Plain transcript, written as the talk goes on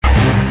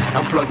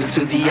I'm plugged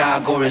into the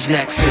Agorist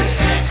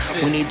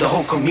Nexus. We need the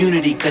whole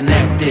community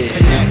connected.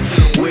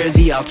 We're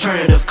the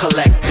alternative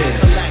collective,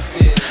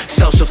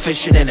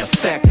 self-sufficient and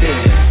effective.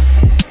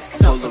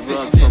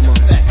 Self-sufficient and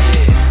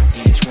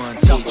effective. Each one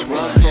teach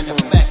one. Self-sufficient and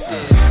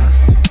effective.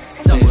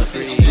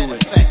 Self-sufficient and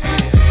effective.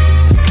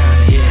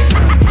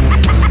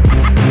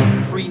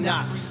 Free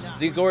knots.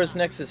 The Agorist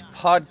Nexus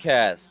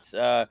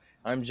podcast.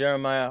 I'm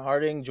Jeremiah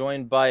Harding,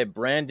 joined by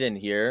Brandon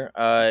here.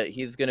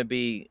 He's going to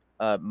be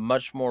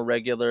much more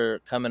regular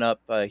coming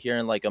up here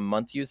in like a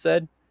month, you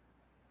said?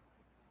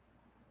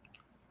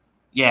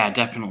 Yeah,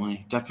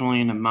 definitely.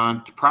 Definitely in a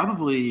month.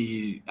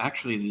 Probably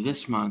actually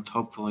this month,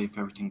 hopefully, if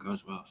everything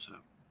goes well. So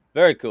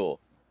Very cool.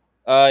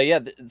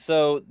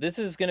 So this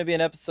is going to be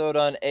an episode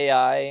on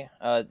AI,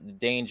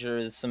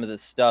 dangers, some of the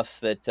stuff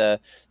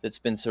that's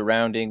been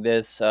surrounding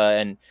this,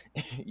 and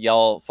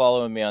y'all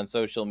following me on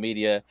social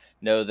media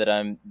know that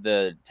I'm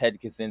the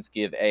Ted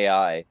Kaczynski of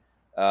AI.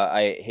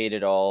 I hate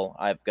it all.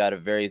 I've got a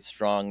very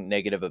strong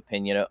negative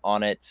opinion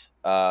on it,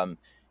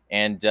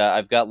 and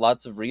I've got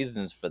lots of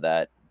reasons for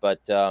that.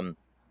 But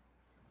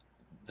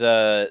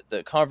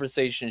the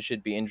conversation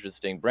should be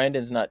interesting.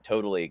 Brandon's not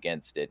totally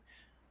against it,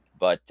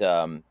 but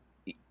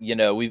you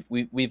know,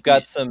 we've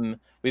got some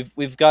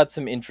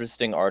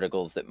interesting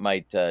articles that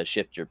might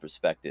shift your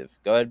perspective.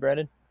 Go ahead,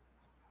 Brandon.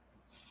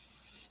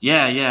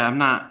 yeah, I'm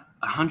not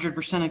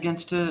 100%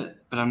 against it,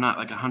 but I'm not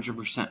like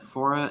 100%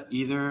 for it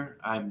either.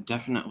 I'm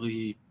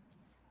definitely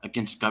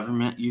against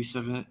government use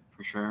of it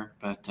for sure.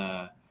 But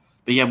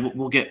yeah,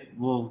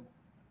 we'll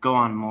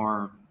go in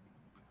more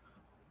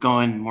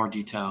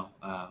detail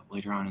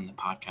later on in the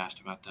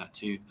podcast about that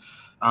too.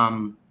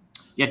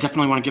 Yeah,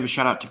 definitely want to give a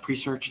shout out to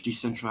Presearch,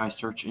 decentralized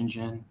search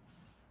engine,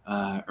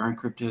 Earn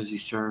Crypto as you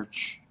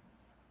search,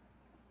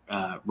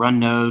 run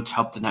nodes,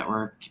 help the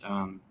network.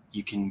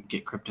 You can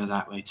get crypto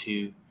that way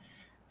too.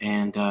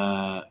 And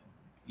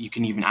you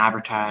can even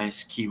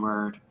advertise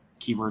keyword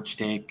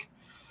stake,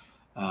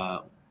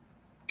 kind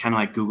of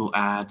like Google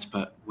Ads,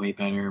 but way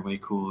better, way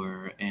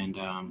cooler. And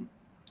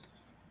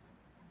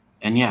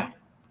yeah,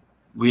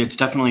 it's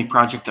definitely a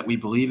project that we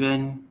believe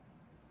in.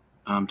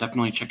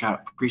 Definitely check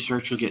out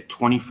Presearch. You'll get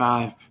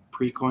 25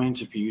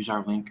 pre-coins if you use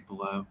our link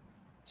below.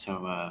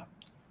 So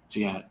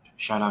yeah,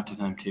 shout out to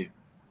them too.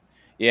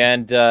 Yeah,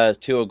 and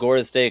to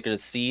Agorist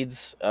Acres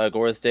Seeds,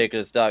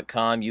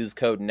 agoristakers.com. Use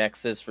code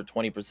Nexus for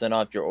 20%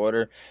 off your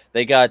order.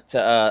 They got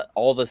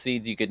all the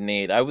seeds you could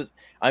need.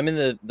 I'm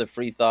in the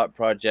Free Thought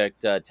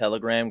Project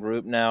Telegram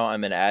group now.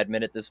 I'm an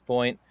admin at this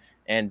point,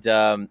 and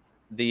there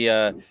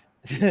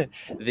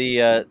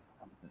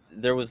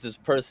was this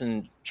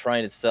person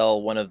trying to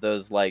sell one of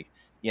those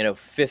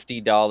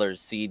 $50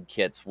 seed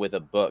kits with a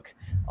book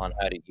on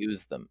how to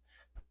use them.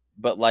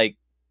 But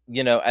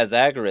as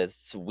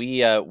agorists, we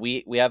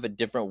have a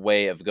different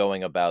way of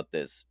going about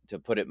this, to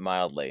put it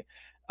mildly.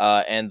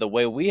 And the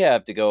way we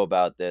have to go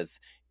about this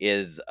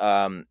is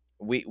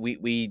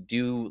we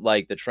do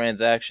like the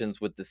transactions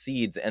with the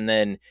seeds, and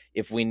then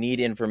if we need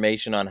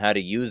information on how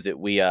to use it,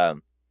 we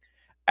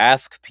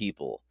ask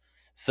people.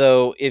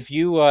 So if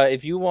you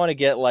want to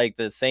get like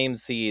the same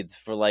seeds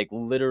for like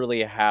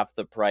literally half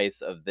the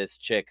price of this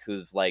chick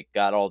who's like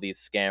got all these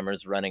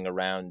scammers running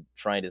around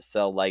trying to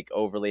sell like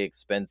overly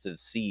expensive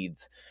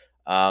seeds,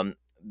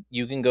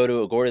 you can go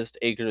to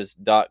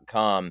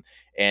agoristakers.com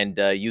and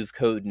use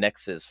code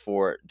Nexus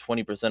for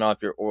 20%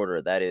 off your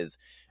order. That is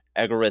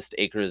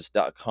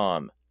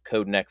agoristakers.com,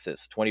 code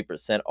Nexus,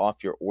 20%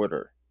 off your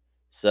order.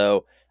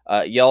 So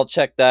y'all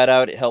check that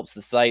out. It helps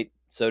the site.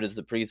 So does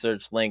the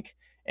Presearch link.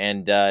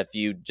 And if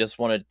you just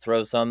want to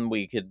throw some,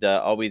 we could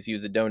always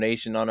use a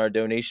donation on our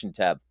donation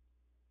tab.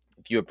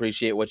 If you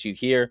appreciate what you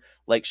hear,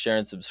 like, share,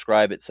 and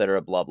subscribe,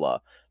 etc., blah, blah.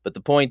 But the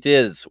point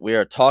is, we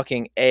are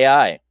talking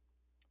AI.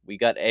 We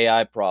got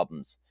AI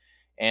problems.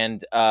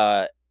 And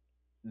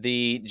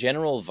the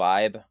general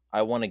vibe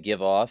I want to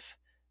give off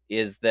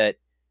is that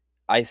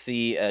I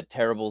see a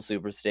terrible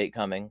superstate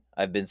coming.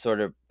 I've been sort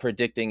of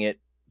predicting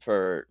it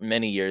for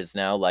many years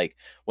now. Like,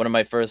 one of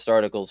my first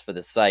articles for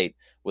the site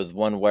was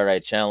one where I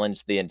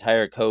challenged the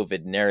entire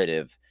COVID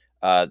narrative,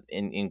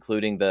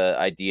 including the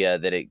idea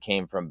that it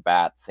came from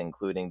bats,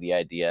 including the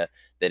idea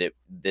that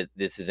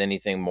this is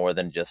anything more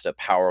than just a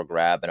power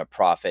grab and a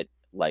profit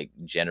like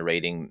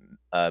generating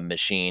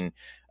machine.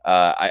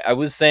 I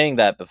was saying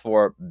that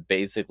before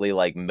basically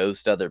like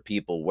most other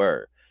people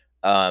were.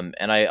 And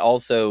I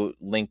also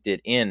linked it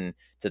in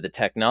to the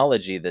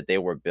technology that they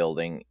were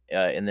building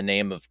in the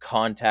name of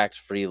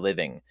contact-free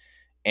living.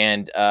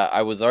 And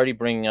I was already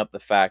bringing up the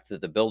fact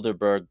that the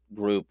Bilderberg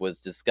group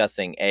was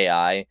discussing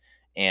AI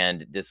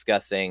and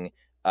discussing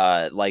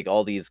like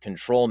all these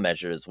control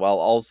measures, while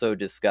also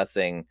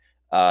discussing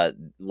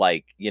Russia,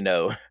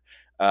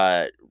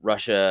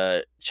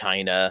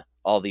 China,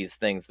 all these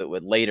things that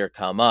would later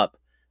come up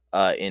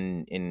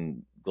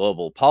in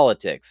global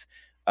politics.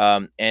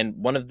 And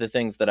one of the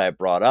things that I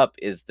brought up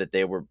is that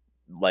they were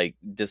like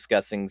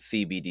discussing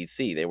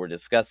CBDC. They were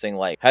discussing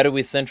like, how do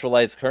we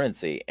centralize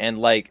currency? And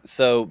like,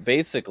 so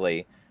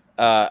basically,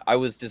 I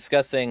was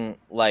discussing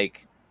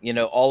like,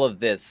 all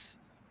of this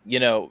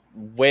well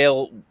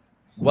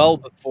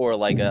before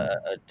like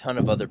a ton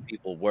of other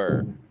people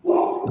were.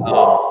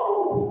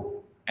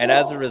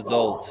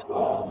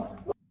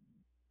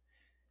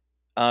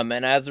 Um,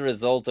 and as a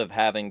result, of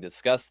having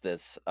discussed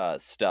this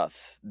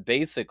stuff,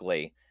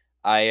 basically,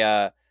 I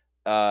uh,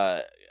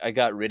 uh, I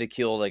got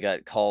ridiculed. I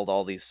got called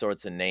all these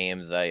sorts of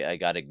names. I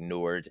got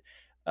ignored.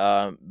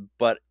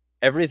 But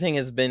everything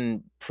has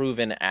been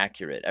proven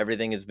accurate.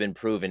 Everything has been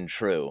proven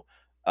true.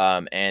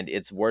 And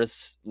it's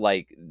worse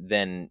like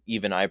than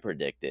even I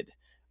predicted.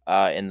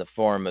 In the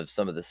form of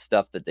some of the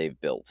stuff that they've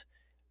built.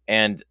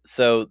 And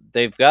so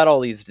they've got all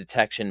these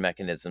detection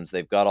mechanisms,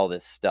 they've got all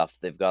this stuff,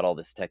 they've got all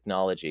this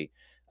technology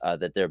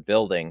that they're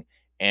building,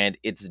 and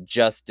it's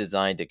just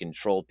designed to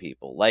control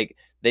people. Like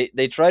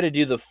they try to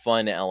do the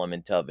fun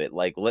element of it.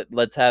 Like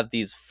let's have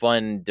these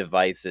fun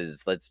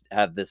devices, let's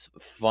have this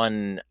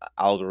fun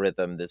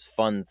algorithm, this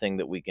fun thing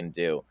that we can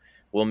do.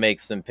 We'll make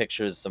some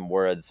pictures, some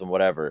words, some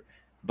whatever.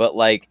 But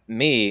like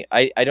me,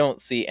 I don't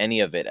see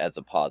any of it as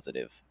a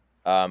positive.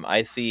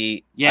 I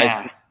see I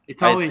Yeah, see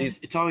I see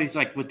it's always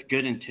like with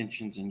good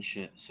intentions and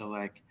shit. So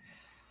like,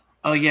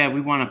 oh yeah,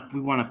 we want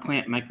to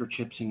plant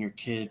microchips in your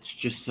kids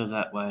just so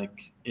that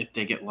like if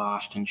they get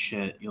lost and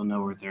shit, you'll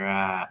know where they're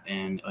at,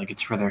 and like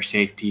it's for their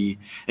safety.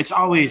 It's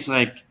always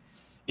like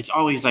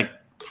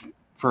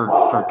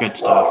for good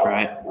stuff,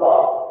 right?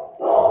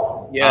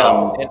 Yeah,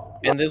 Um,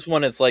 and this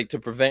one is like to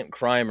prevent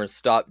crime or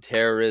stop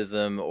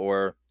terrorism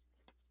or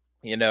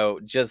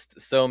just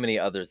so many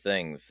other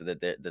things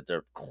that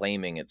they're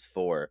claiming it's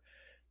for.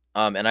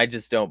 And I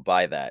just don't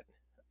buy that.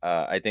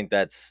 I think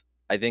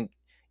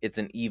it's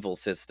an evil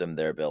system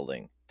they're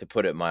building, to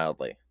put it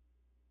mildly.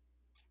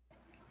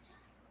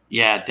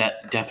 yeah,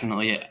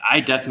 definitely. I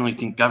definitely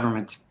think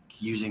government's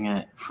using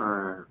it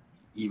for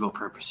evil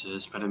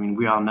purposes, but I mean,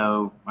 we all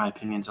know my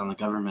opinions on the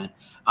government.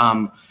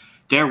 Um,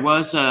 there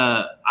was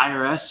a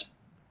IRS.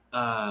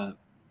 Uh,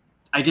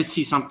 I did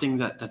see something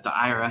that the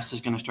IRS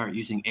is going to start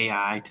using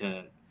AI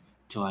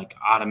to like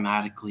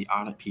automatically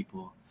audit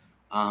people.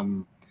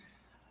 Um,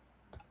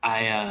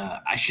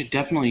 I should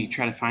definitely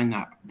try to find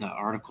that the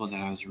article that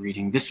I was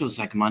reading. This was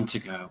like months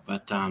ago,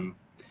 but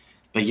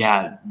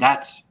yeah,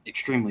 that's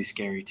extremely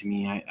scary to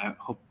me. I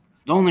hope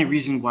the only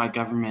reason why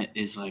government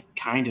is like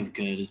kind of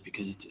good is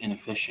because it's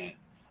inefficient.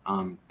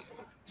 Um,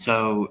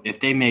 so if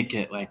they make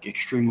it like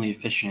extremely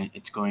efficient,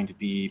 it's going to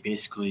be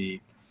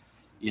basically,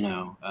 you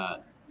know,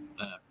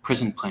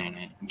 prison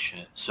planet and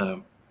shit.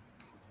 So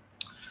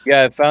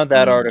Yeah, I found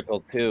that um, article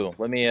too.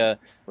 Let me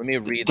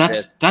read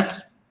this.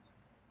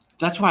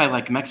 that's why I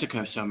like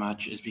Mexico so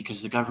much is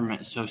because the government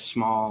is so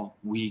small,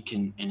 weak,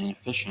 and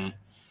inefficient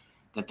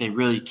that they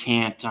really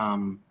can't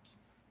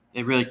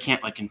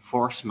like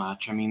enforce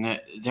much. I mean,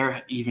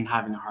 they're even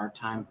having a hard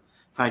time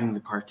fighting the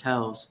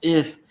cartels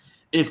if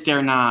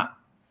they're not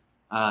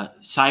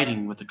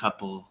siding with a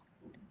couple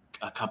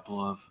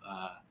of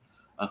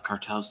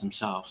cartels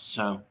themselves.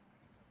 So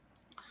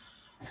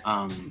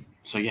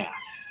yeah.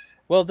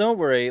 Well, don't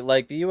worry.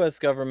 Like the U.S.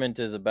 government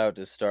is about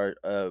to start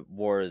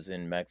wars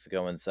in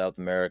Mexico and South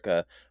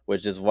America,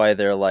 which is why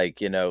they're like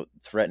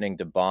threatening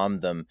to bomb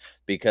them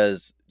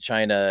because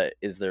China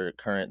is their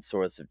current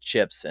source of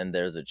chips and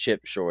there's a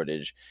chip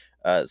shortage.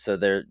 So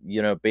they're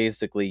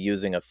basically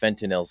using a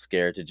fentanyl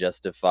scare to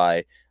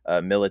justify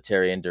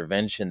military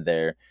intervention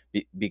there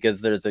because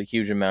there's a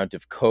huge amount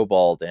of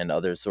cobalt and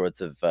other sorts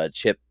of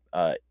chip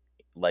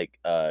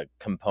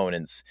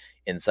components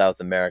in South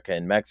America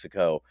and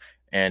Mexico,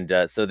 and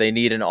so they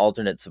need an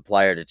alternate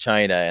supplier to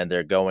China, and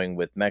they're going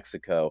with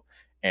Mexico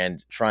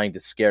and trying to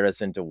scare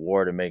us into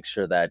war to make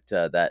sure that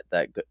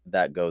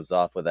that goes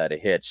off without a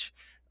hitch.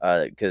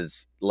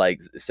 Because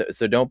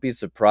so don't be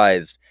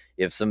surprised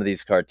if some of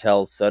these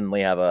cartels suddenly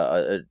have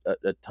a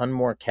ton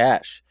more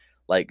cash,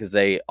 like because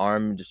they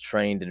armed,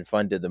 trained, and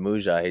funded the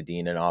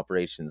Mujahideen in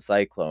Operation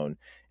Cyclone,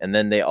 and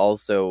then they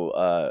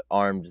also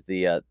armed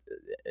the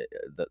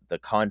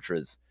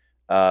Contras.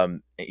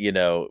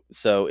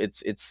 So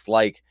it's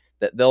like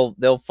that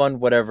they'll fund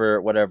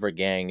whatever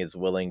gang is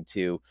willing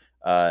to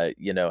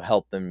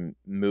help them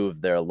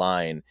move their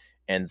line,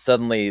 and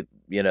suddenly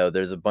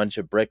there's a bunch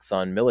of bricks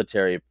on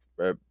military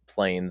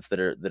planes that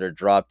are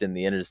dropped in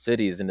the inner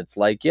cities, and it's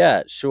like,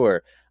 yeah,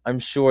 sure, I'm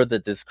sure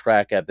that this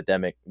crack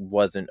epidemic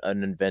wasn't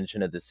an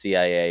invention of the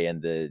CIA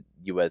and the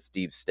US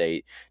deep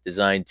state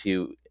designed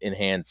to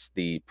enhance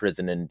the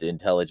prison and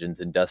intelligence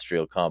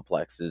industrial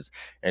complexes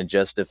and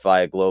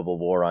justify a global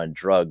war on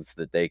drugs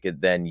that they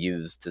could then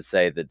use to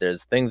say that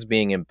there's things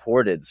being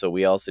imported, so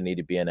we also need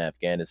to be in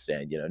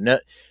Afghanistan.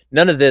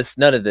 None of this.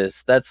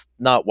 That's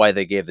not why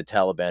they gave the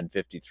Taliban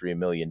 $53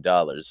 million,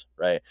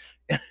 right?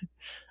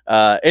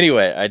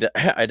 Anyway,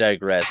 I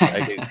digress.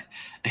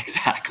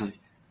 Exactly.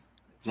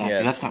 Exactly.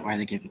 Yeah, That's not why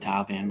they gave the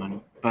Taliban money.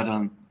 But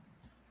and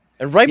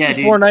right yeah,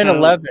 before dude. nine So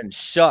 11,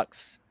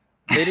 shucks,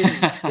 they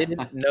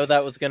didn't know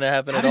that was going to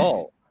happen how at does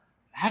all.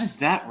 how does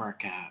that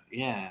work out?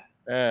 Yeah,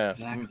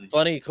 exactly.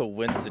 Funny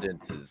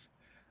coincidences.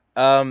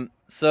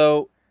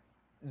 So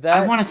I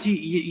that want to see.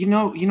 You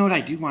know what I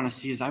do want to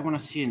see is I want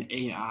to see an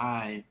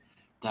AI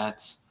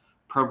that's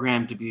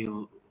programmed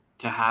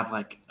to have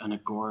like an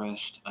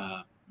agorist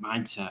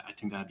mindset. I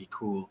think that'd be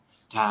cool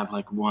to have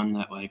like one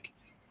that like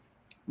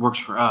works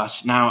for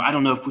us. Now I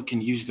don't know if we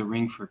can use the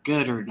ring for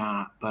good or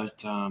not,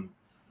 but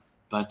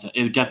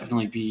it would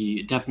definitely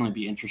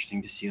be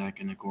interesting to see like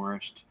an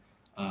agorist,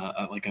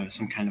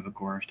 some kind of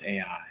agorist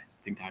AI.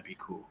 I think that'd be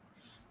cool.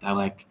 That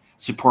like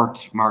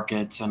supports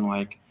markets and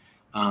like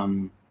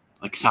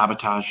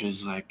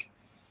sabotages like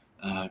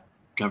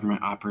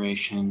government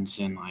operations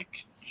and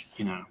like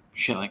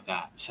shit like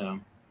that. So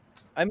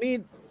I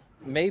mean,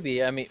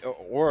 maybe. I mean,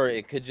 or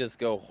it could just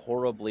go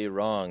horribly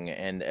wrong,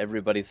 and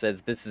everybody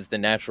says this is the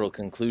natural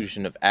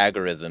conclusion of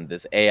agorism.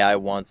 This AI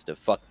wants to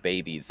fuck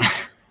babies,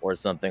 or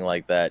something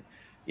like that.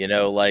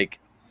 Like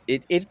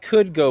it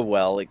could go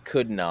well, it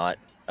could not.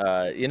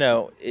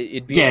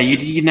 It'd be yeah,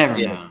 interesting you to never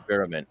see an know.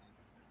 experiment.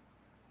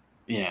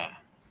 Yeah.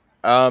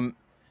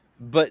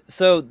 But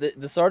so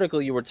this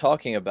article you were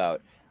talking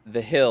about,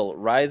 The Hill: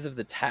 Rise of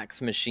the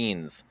Tax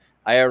Machines.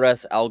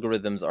 IRS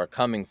algorithms are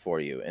coming for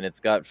you, and it's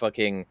got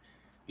fucking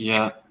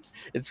Yeah.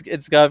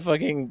 it's got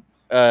fucking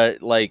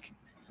like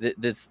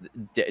this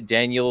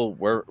Daniel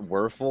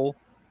Werfel,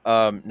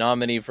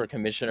 nominee for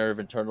Commissioner of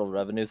Internal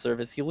Revenue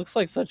Service. He looks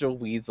like such a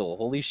weasel.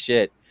 Holy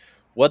shit.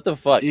 What the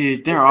fuck?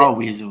 Dude, they're all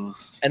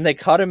weasels. And they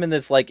caught him in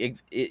this like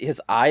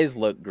his eyes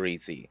look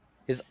greasy.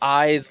 His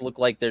eyes look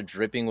like they're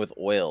dripping with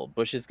oil.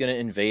 Bush is going to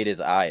invade his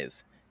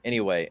eyes.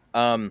 Anyway,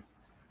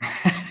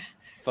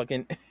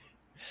 fucking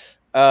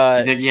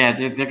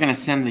they're gonna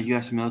send the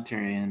U.S.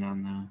 military in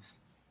on those.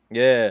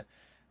 yeah.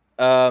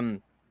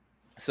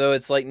 So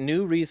it's like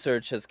new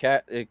research has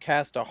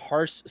cast a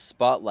harsh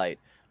spotlight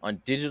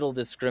on digital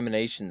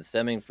discrimination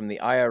stemming from the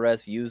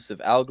IRS use of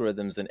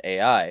algorithms and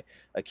AI,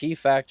 a key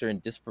factor in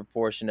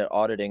disproportionate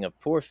auditing of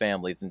poor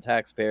families and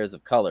taxpayers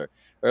of color.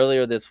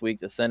 Earlier this week,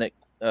 the Senate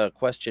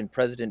questioned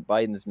President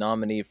Biden's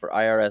nominee for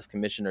IRS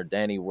Commissioner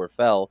Danny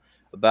Werfel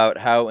about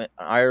how an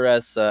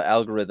IRS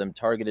algorithm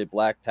targeted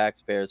black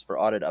taxpayers for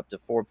audit up to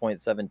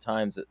 4.7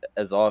 times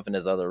as often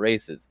as other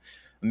races.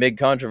 Amid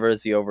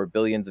controversy over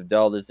billions of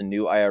dollars in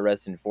new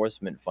IRS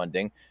enforcement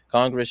funding,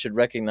 Congress should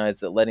recognize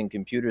that letting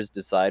computers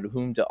decide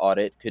whom to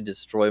audit could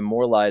destroy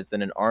more lives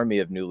than an army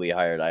of newly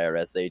hired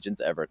IRS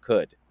agents ever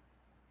could.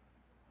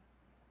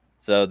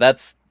 So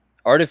that's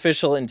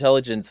artificial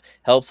intelligence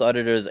helps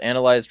auditors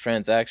analyze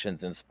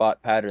transactions and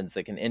spot patterns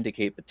that can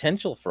indicate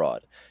potential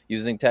fraud,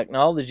 using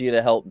technology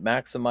to help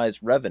maximize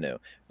revenue.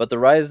 But the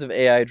rise of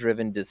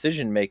AI-driven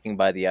decision-making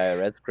by the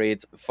IRS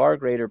creates far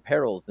greater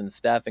perils than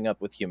staffing up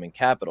with human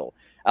capital.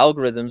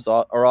 Algorithms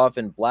are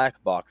often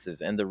black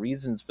boxes, and the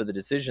reasons for the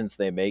decisions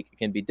they make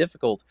can be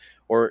difficult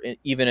or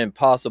even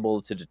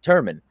impossible to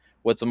determine.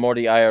 What's more,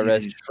 the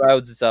IRS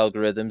shrouds its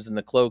algorithms in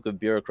the cloak of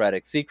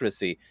bureaucratic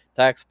secrecy.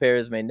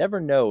 Taxpayers may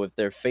never know if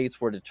their fates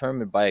were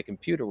determined by a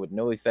computer with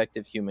no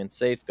effective human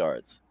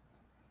safeguards.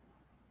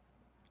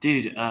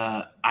 Dude,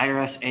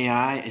 IRS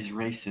AI is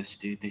racist,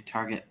 dude. They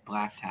target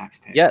black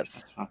taxpayers. Yes.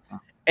 That's fucked up.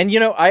 And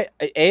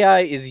AI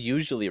is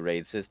usually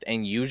racist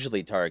and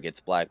usually targets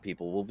black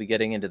people. We'll be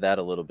getting into that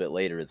a little bit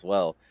later as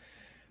well.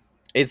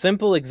 A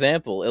simple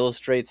example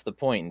illustrates the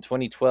point. In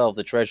 2012,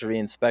 the Treasury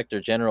Inspector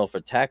General for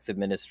Tax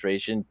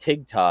Administration,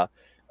 TIGTA,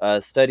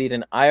 studied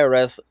an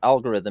IRS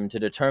algorithm to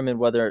determine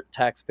whether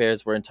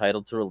taxpayers were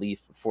entitled to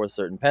relief for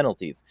certain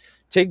penalties.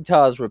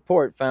 TIGTA's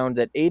report found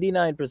that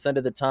 89%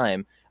 of the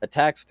time, a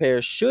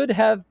taxpayer should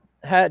have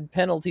had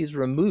penalties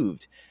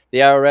removed. The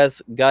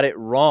IRS got it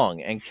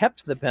wrong and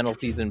kept the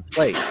penalties in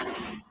place.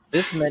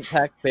 This meant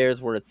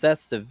taxpayers were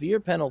assessed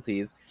severe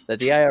penalties that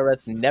the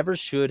IRS never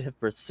should have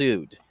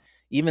pursued.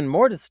 Even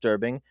more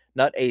disturbing,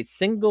 not a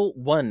single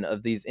one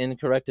of these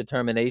incorrect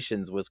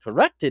determinations was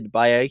corrected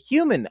by a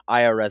human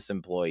IRS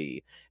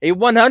employee. A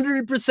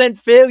 100%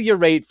 failure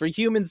rate for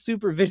human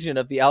supervision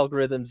of the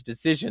algorithm's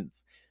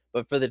decisions.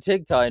 But for the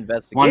TIGTA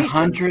investigation...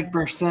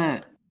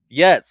 100%.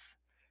 Yes.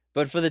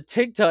 But for the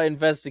TIGTA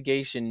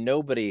investigation,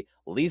 nobody,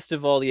 least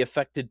of all the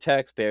affected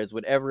taxpayers,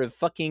 would ever have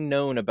fucking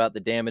known about the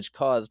damage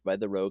caused by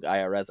the rogue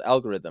IRS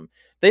algorithm.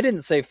 They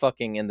didn't say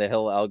fucking in the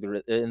Hill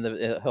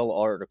Hill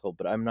article,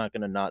 but I'm not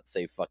gonna not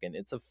say fucking.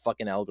 It's a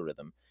fucking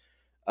algorithm.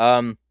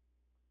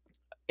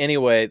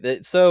 Anyway, the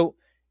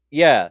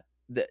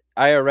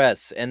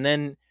IRS, and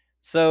then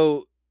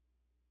so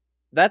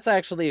that's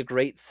actually a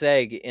great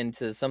seg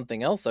into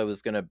something else I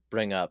was gonna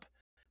bring up,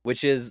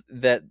 which is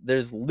that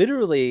there's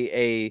literally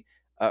a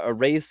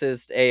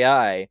racist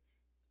AI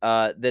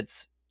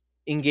that's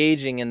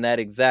engaging in that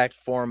exact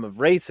form of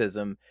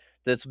racism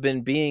that's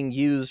been being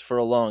used for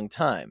a long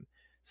time.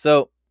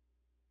 So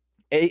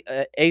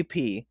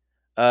AP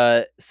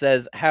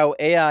says how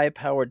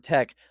AI-powered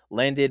tech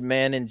landed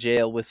man in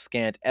jail with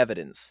scant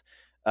evidence.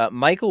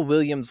 Michael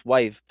Williams'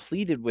 wife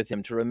pleaded with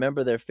him to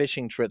remember their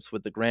fishing trips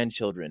with the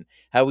grandchildren,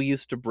 how he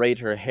used to braid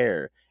her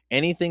hair,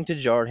 anything to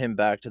jar him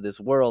back to this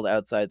world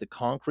outside the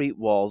concrete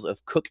walls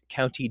of Cook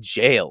County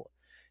Jail.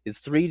 His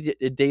three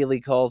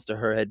daily calls to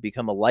her had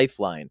become a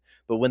lifeline,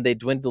 but when they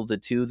dwindled to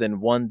 2, then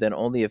 1, then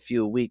only a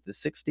few a week, the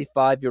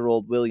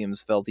 65-year-old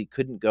Williams felt he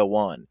couldn't go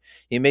on.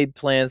 He made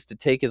plans to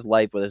take his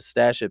life with a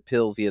stash of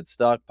pills he had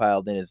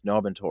stockpiled in his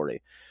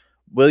dormitory.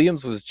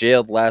 Williams was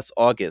jailed last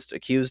August,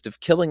 accused of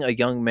killing a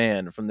young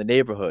man from the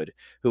neighborhood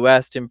who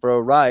asked him for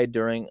a ride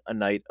during a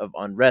night of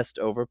unrest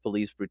over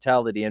police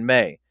brutality in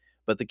May.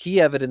 But the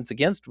key evidence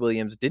against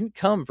Williams didn't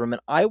come from an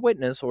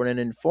eyewitness or an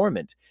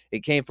informant.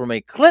 It came from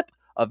a clip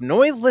of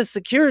noiseless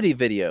security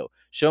video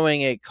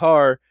showing a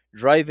car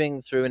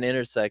driving through an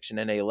intersection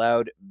and a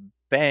loud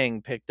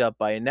bang picked up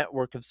by a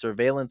network of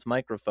surveillance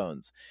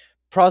microphones.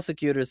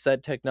 Prosecutors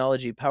said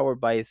technology powered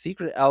by a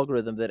secret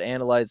algorithm that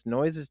analyzed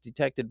noises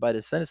detected by the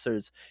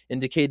sensors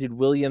indicated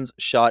Williams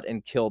shot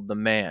and killed the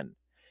man.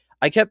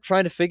 I kept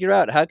trying to figure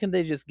out how can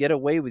they just get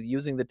away with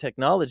using the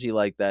technology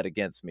like that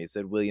against me,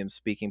 said Williams,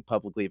 speaking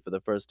publicly for the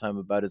first time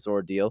about his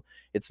ordeal.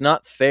 It's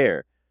not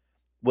fair.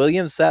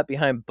 Williams sat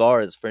behind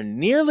bars for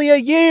nearly a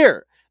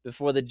year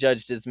before the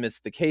judge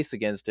dismissed the case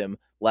against him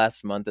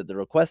last month at the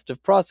request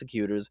of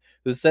prosecutors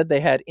who said they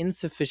had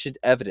insufficient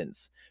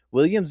evidence.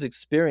 Williams'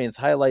 experience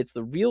highlights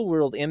the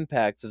real-world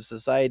impacts of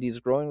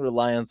society's growing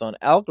reliance on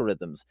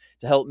algorithms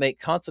to help make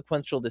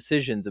consequential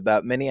decisions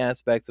about many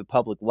aspects of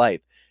public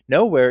life.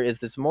 Nowhere is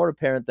this more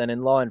apparent than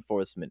in law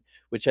enforcement,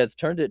 which has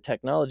turned to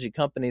technology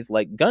companies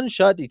like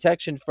gunshot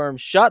detection firm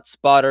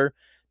ShotSpotter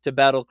to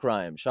battle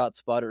crime.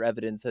 ShotSpotter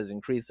evidence has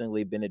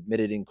increasingly been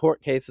admitted in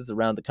court cases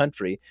around the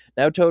country,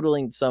 now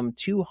totaling some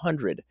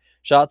 200.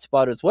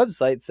 ShotSpotter's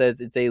website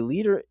says it's a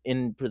leader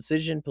in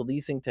precision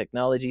policing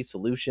technology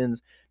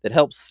solutions that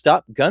helps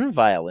stop gun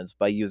violence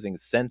by using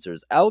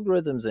sensors,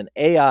 algorithms, and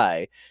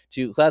AI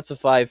to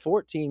classify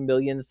 14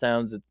 million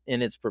sounds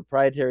in its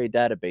proprietary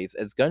database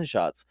as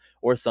gunshots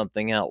or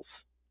something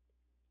else.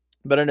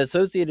 But an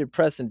Associated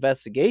Press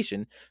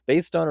investigation,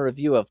 based on a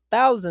review of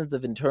thousands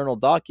of internal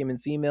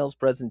documents, emails,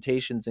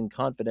 presentations, and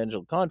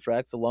confidential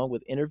contracts, along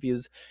with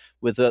interviews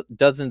with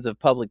dozens of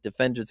public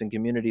defenders in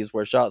communities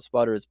where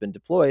ShotSpotter has been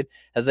deployed,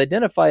 has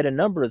identified a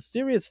number of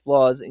serious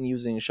flaws in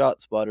using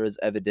ShotSpotter as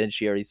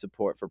evidentiary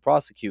support for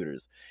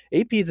prosecutors.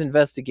 AP's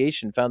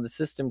investigation found the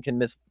system can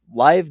miss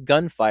live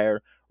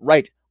gunfire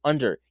right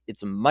under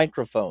its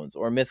microphones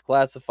or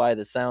misclassify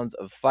the sounds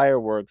of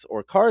fireworks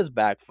or cars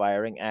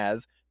backfiring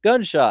as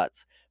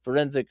gunshots.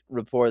 Forensic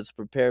reports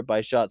prepared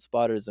by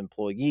ShotSpotter's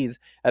employees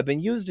have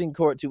been used in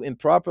court to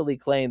improperly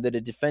claim that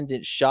a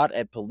defendant shot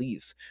at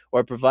police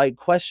or provide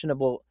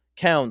questionable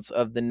counts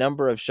of the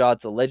number of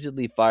shots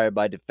allegedly fired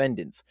by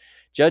defendants.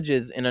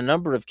 Judges in a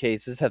number of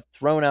cases have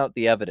thrown out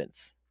the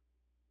evidence.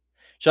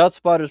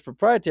 ShotSpotter's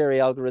proprietary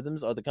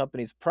algorithms are the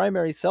company's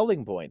primary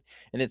selling point,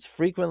 and it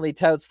frequently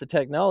touts the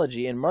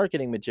technology in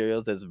marketing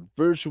materials as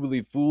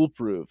virtually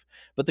foolproof.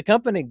 But the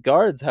company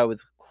guards how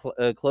its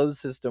closed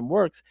system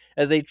works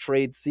as a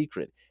trade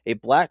secret, a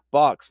black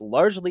box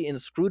largely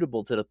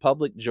inscrutable to the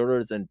public,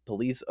 jurors, and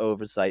police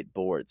oversight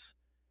boards.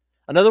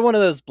 Another one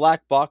of those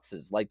black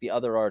boxes like the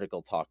other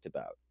article talked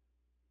about.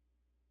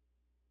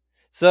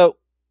 So,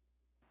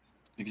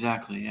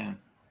 Exactly, yeah.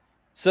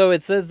 So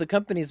it says the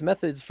company's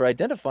methods for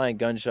identifying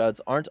gunshots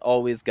aren't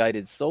always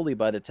guided solely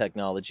by the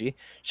technology.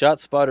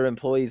 ShotSpotter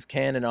employees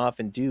can and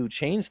often do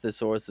change the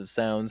source of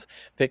sounds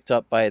picked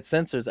up by its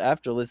sensors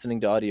after listening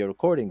to audio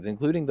recordings,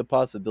 including the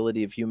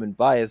possibility of human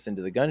bias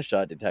into the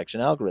gunshot detection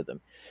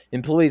algorithm.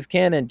 Employees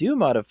can and do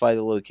modify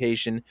the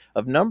location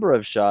of number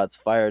of shots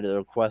fired at the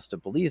request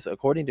of police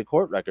according to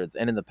court records,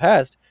 and in the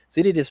past,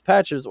 city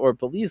dispatchers or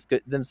police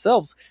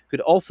themselves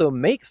could also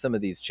make some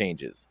of these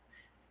changes.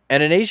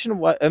 And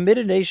amid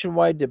a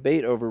nationwide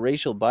debate over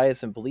racial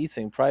bias in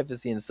policing,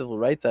 privacy and civil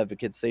rights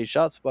advocates say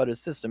ShotSpotter's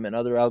system and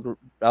other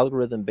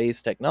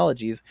algorithm-based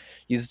technologies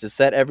used to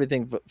set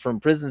everything from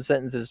prison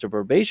sentences to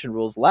probation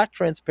rules lack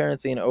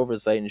transparency and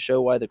oversight and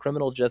show why the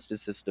criminal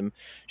justice system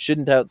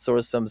shouldn't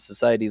outsource some of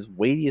society's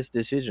weightiest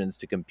decisions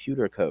to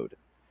computer code.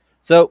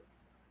 So,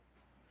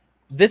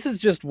 this is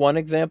just one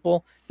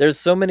example. There's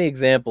so many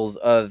examples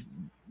of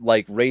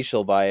like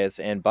racial bias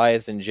and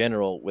bias in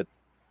general with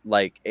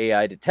like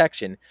AI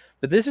detection,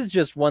 but this is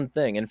just one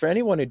thing. And for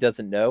anyone who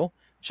doesn't know,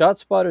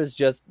 ShotSpotter is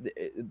just,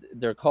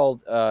 they're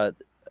called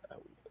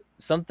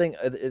something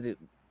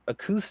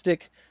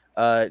acoustic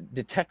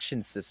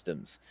detection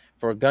systems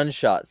for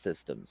gunshot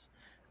systems.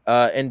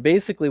 And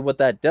basically what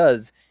that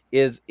does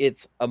is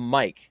it's a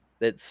mic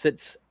that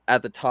sits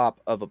at the top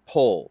of a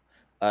pole.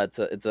 It's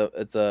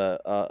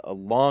a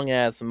long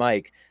ass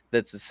mic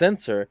that's a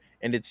sensor,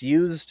 and it's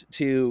used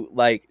to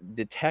like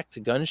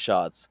detect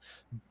gunshots.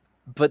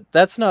 But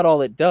that's not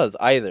all it does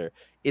either.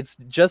 It's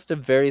just a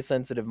very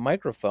sensitive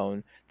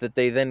microphone that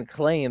they then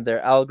claim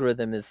their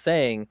algorithm is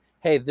saying,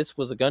 hey, this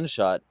was a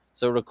gunshot,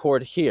 so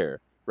record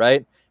here,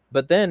 right?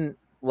 But then,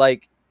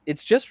 like,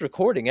 it's just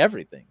recording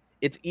everything.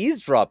 It's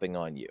eavesdropping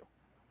on you.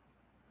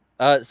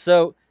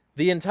 So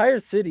the entire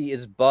city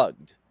is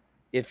bugged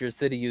if your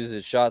city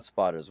uses shot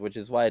spotters, which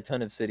is why a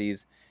ton of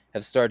cities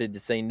have started to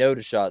say no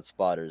to shot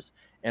spotters,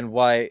 and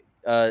why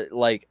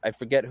like I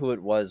forget who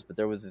it was, but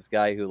there was this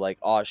guy who like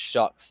aw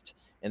shucksed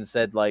and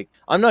said like,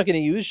 I'm not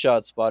going to use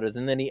shot spotters,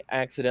 and then he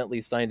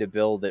accidentally signed a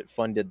bill that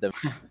funded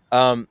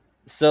them.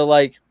 So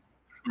like,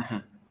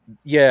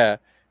 yeah,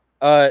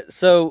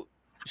 so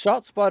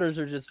shot spotters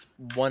are just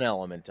one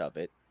element of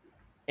it.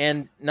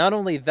 And not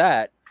only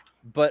that,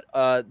 but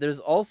there's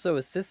also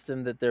a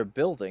system that they're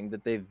building,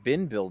 that they've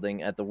been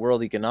building at the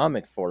World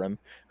Economic Forum,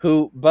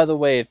 who, by the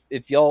way,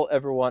 if y'all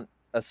ever want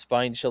a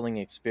spine-chilling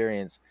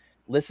experience,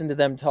 listen to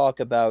them talk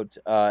about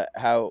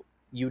how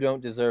you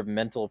don't deserve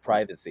mental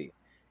privacy,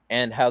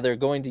 and how they're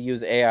going to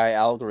use AI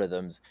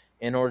algorithms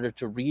in order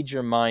to read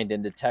your mind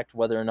and detect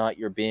whether or not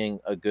you're being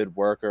a good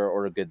worker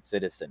or a good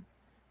citizen,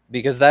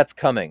 because that's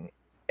coming.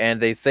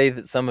 And they say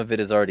that some of it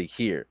is already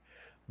here.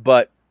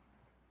 But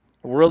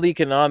World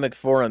Economic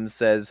Forum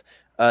says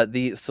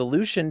the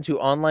solution to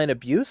online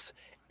abuse: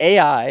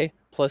 AI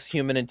plus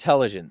human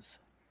intelligence.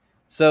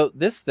 So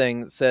this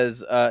thing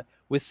says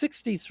with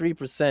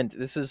 63%,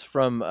 this is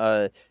from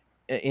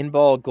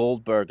Inbal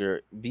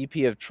Goldberger,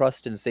 VP of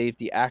Trust and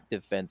Safety,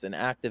 ActiveFence, and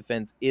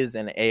ActiveFence is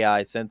an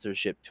AI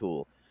censorship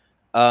tool.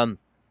 Um,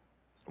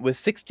 with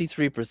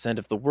 63%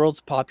 of the world's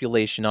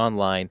population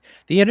online,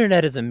 the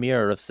internet is a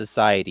mirror of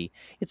society.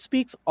 It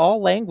speaks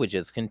all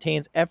languages,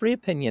 contains every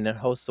opinion, and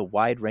hosts a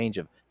wide range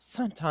of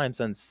sometimes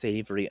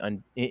unsavory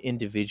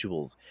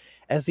individuals.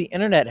 As the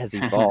internet has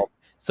evolved,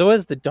 so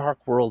has the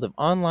dark world of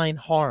online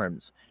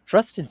harms.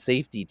 Trust and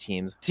safety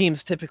teams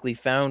typically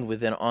found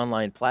within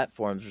online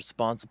platforms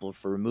responsible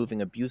for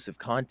removing abusive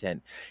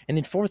content and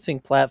enforcing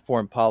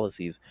platform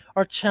policies,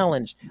 are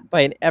challenged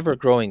by an ever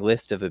growing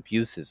list of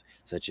abuses,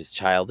 such as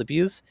child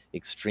abuse,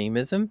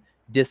 extremism,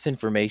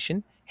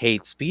 disinformation,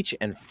 hate speech,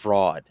 and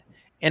fraud,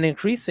 and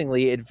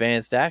increasingly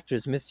advanced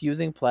actors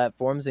misusing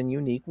platforms in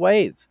unique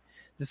ways.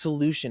 The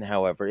solution,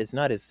 however, is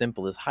not as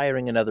simple as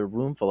hiring another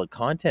room full of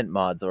content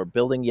mods or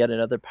building yet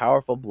another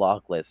powerful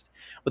block list.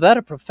 Without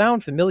a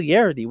profound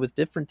familiarity with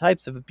different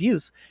types of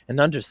abuse, an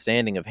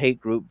understanding of hate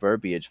group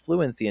verbiage,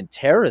 fluency in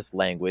terrorist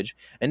language,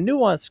 and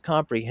nuanced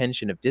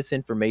comprehension of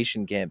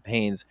disinformation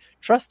campaigns,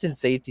 trust and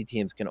safety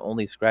teams can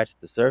only scratch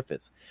the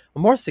surface. A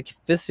more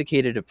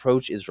sophisticated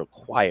approach is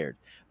required.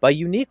 By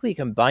uniquely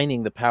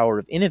combining the power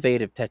of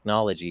innovative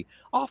technology,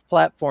 off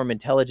platform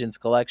intelligence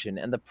collection,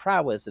 and the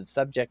prowess of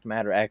subject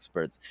matter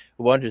experts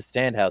who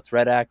understand how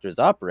threat actors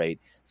operate,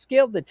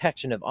 scaled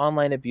detection of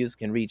online abuse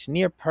can reach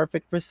near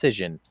perfect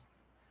precision.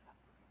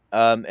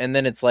 And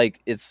then it's like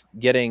it's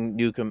getting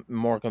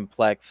more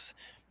complex.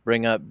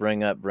 Bring up,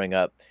 bring up, bring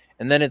up.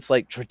 And then it's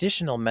like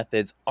traditional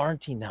methods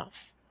aren't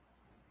enough.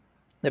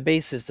 The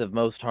basis of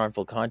most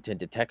harmful content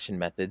detection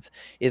methods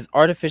is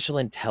artificial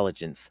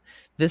intelligence.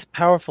 This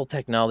powerful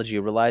technology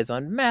relies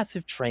on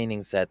massive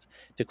training sets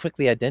to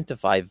quickly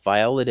identify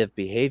violative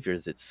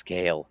behaviors at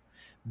scale.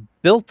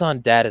 Built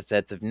on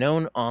datasets of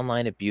known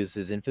online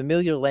abuses in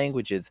familiar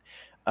languages,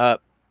 uh,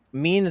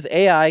 means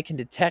AI can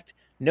detect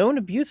known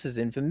abuses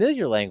in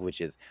familiar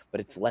languages, but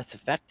it's less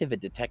effective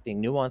at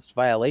detecting nuanced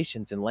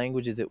violations in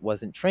languages it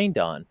wasn't trained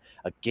on,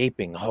 a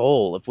gaping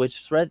hole of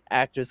which threat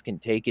actors can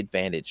take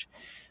advantage.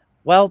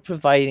 While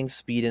providing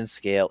speed and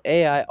scale,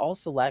 AI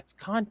also lacks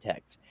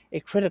context, a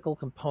critical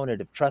component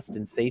of trust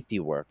and safety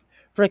work.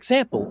 For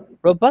example,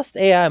 robust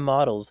AI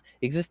models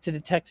exist to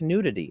detect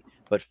nudity,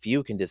 but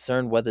few can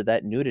discern whether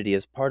that nudity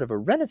is part of a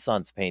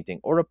Renaissance painting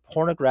or a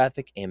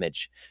pornographic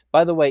image.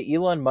 By the way,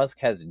 Elon Musk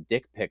has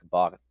dick pic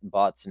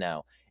bots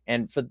now.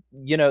 And for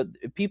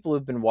people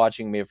who've been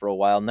watching me for a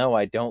while know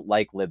I don't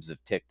like libs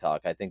of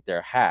TikTok. I think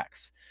they're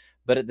hacks.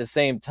 But at the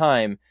same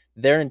time,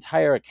 their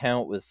entire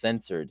account was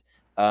censored,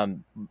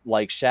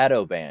 like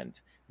shadow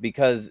banned,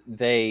 because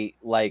they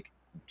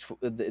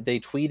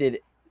tweeted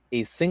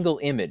a single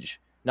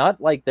image, not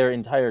like their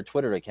entire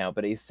Twitter account,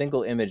 but a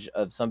single image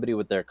of somebody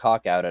with their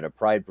cock out at a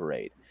pride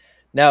parade.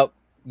 Now,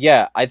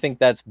 yeah, I think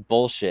that's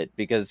bullshit,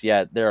 because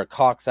yeah, there are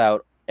cocks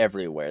out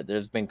everywhere.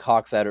 There's been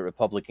cocks out at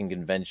Republican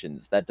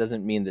conventions. That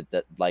doesn't mean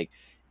that like,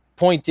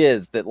 point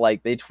is that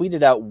like they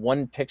tweeted out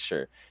one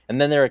picture and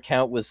then their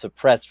account was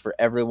suppressed for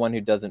everyone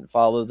who doesn't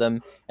follow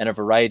them and a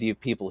variety of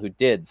people who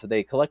did. So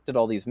they collected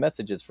all these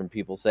messages from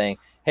people saying,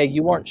 hey,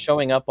 you aren't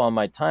showing up on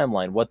my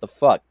timeline, what the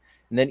fuck?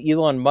 And then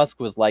Elon Musk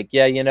was like,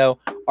 yeah,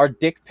 our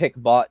dick pic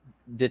bot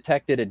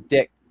detected a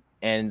dick,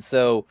 and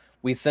so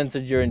we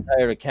censored your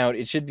entire account.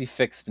 It should be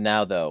fixed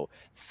now though,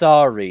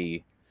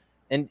 sorry.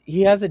 And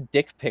he has a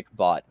dick pic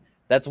bot.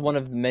 That's one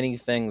of the many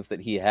things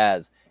that he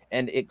has.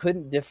 And it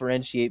couldn't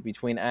differentiate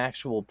between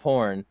actual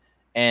porn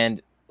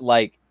and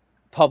like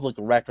public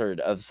record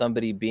of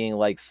somebody being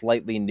like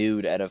slightly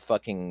nude at a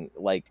fucking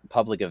like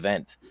public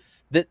event.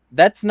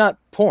 That's not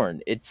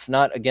porn. It's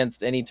not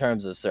against any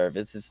terms of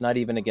service. It's not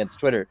even against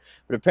Twitter.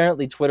 But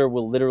apparently Twitter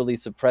will literally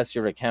suppress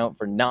your account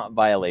for not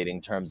violating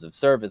terms of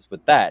service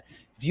with that.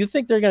 If you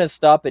think they're going to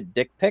stop at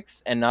dick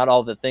pics and not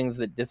all the things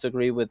that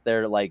disagree with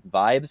their like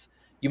vibes,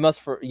 you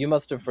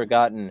must have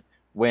forgotten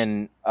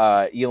when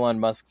Elon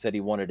Musk said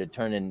he wanted to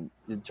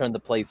turn the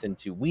place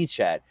into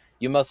WeChat.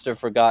 You must have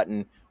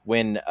forgotten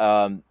when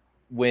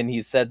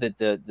he said that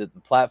the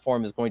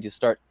platform is going to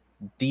start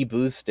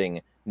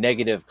deboosting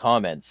negative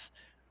comments.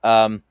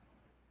 Um,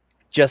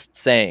 Just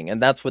saying.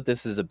 And that's what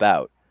this is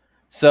about.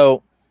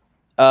 So,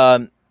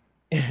 um,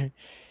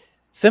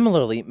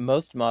 similarly,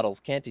 most models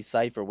can't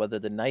decipher whether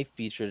the knife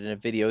featured in a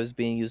video is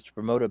being used to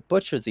promote a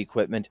butcher's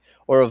equipment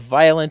or a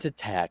violent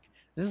attack.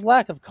 This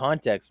lack of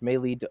context may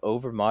lead to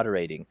over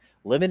moderating,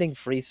 limiting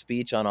free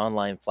speech on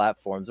online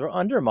platforms, or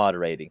under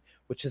moderating,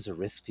 which is a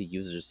risk to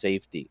user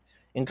safety.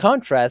 In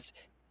contrast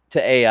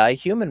to AI,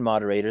 human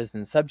moderators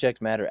and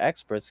subject matter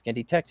experts can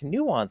detect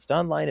nuanced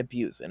online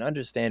abuse and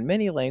understand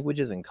many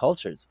languages and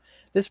cultures.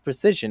 This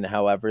precision,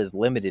 however, is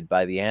limited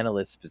by the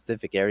analyst's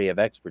specific area of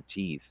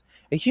expertise.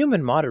 A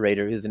human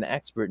moderator who's an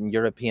expert in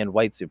European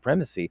white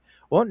supremacy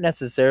won't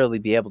necessarily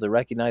be able to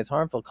recognize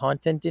harmful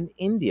content in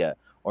India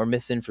or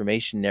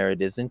misinformation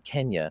narratives in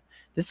Kenya.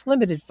 This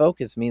limited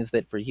focus means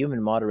that for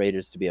human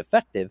moderators to be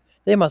effective,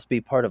 they must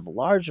be part of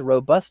large,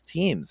 robust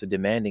teams, a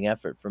demanding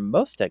effort for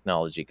most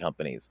technology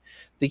companies.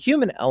 The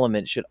human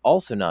element should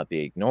also not be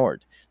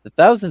ignored. The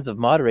thousands of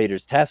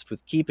moderators tasked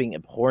with keeping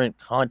abhorrent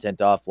content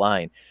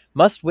offline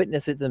must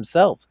witness it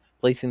themselves,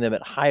 placing them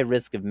at high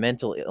risk of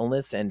mental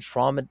illness and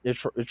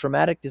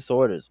traumatic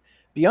disorders.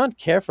 Beyond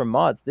care for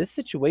mods, this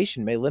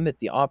situation may limit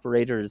the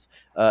operator's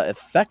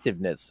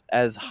effectiveness,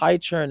 as high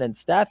churn and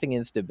staffing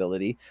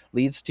instability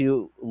leads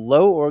to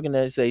low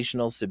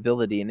organizational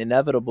stability and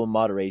inevitable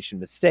moderation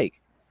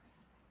mistake.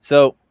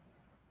 So,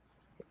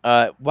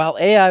 while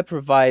AI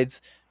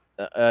provides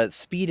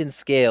speed and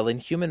scale, and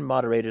human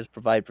moderators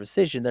provide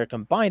precision, their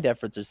combined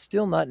efforts are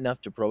still not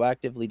enough to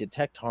proactively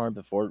detect harm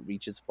before it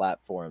reaches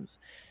platforms.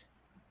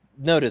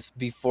 Notice,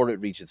 before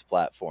it reaches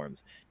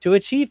platforms. To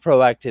achieve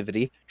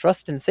proactivity,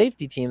 trust and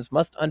safety teams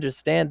must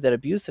understand that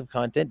abusive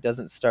content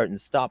doesn't start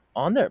and stop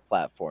on their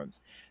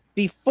platforms.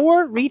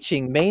 Before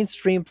reaching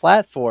mainstream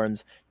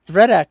platforms,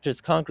 threat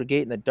actors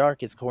congregate in the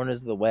darkest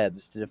corners of the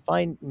webs to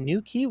define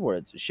new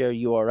keywords, share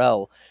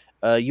URLs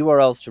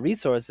to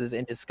resources,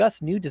 and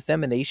discuss new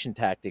dissemination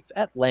tactics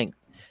at length.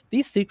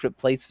 These secret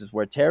places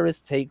where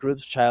terrorists, hate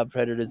groups, child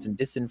predators, and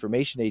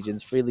disinformation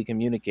agents freely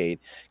communicate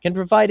can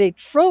provide a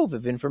trove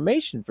of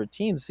information for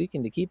teams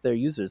seeking to keep their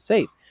users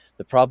safe.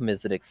 The problem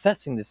is that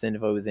accessing this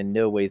info is in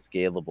no way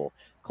scalable.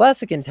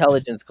 Classic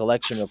intelligence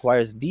collection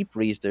requires deep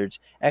research,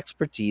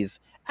 expertise,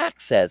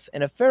 access,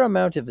 and a fair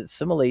amount of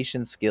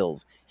assimilation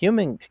skills,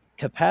 human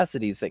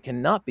capacities that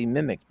cannot be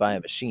mimicked by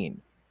a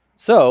machine.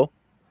 So,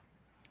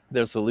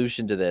 their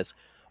solution to this,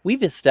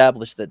 we've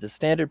established that the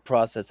standard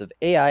process of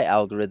AI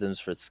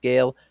algorithms for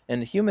scale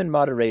and human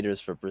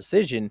moderators for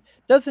precision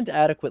doesn't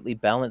adequately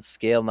balance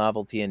scale,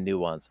 novelty, and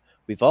nuance.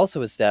 We've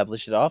also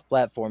established that off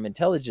platform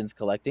intelligence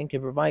collecting can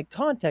provide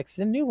context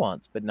and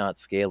nuance, but not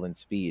scale and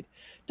speed.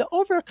 To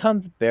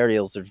overcome the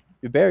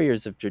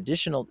barriers of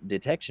traditional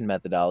detection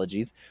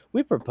methodologies,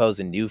 we propose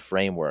a new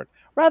framework.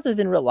 Rather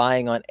than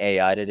relying on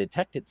AI to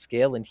detect at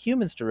scale and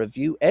humans to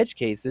review edge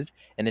cases,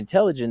 an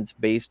intelligence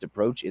based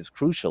approach is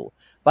crucial.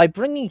 By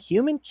bringing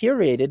human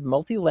curated,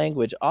 multi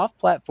language, off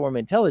platform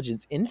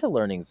intelligence into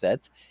learning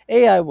sets,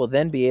 AI will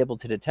then be able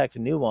to detect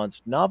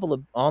nuanced,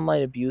 novel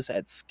online abuse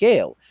at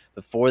scale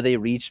before they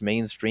reach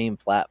mainstream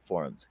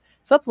platforms.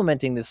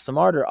 Supplementing this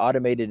smarter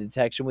automated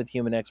detection with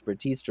human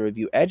expertise to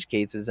review edge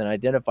cases and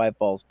identify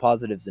false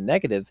positives and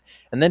negatives,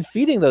 and then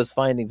feeding those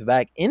findings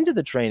back into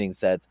the training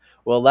sets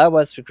will allow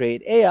us to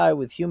create AI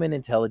with human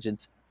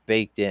intelligence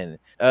baked in.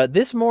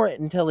 This more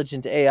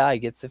intelligent AI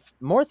gets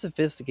more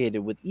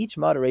sophisticated with each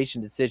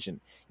moderation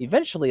decision,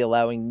 eventually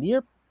allowing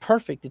near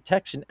perfect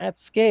detection at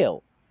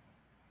scale.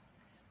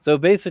 So I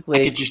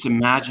basically, could just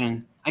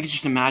imagine. I could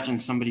just imagine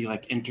somebody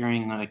like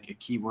entering like a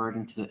keyword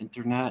into the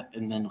internet,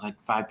 and then like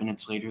 5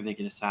 minutes later they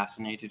get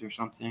assassinated or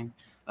something.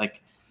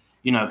 Like,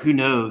 who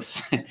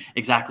knows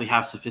exactly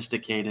how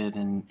sophisticated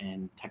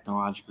and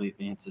technologically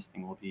advanced this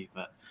thing will be.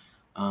 But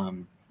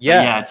yeah.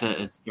 yeah, it's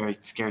a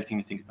scary thing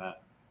to think about.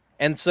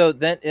 And so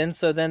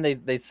then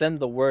they send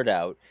the word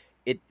out.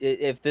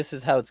 If this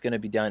is how it's going to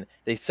be done,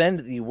 they send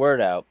the word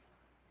out.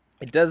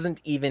 It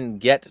doesn't even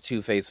get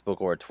to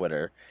Facebook or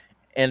Twitter,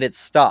 and it's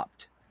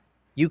stopped.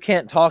 You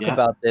can't talk Yeah,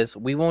 about this.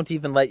 We won't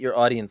even let your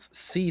audience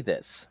see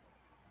this.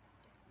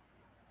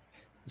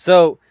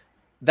 So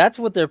that's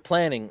what they're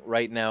planning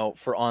right now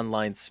for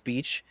online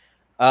speech.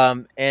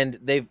 And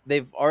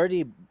they've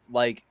already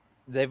like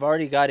they've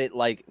already got it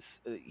like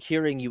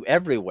hearing you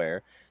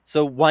everywhere.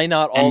 So why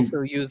not and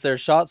also use their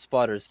shot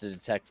spotters to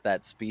detect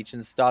that speech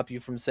and stop you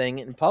from saying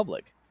it in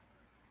public?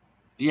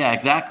 yeah,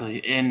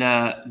 exactly. And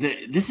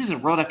this is a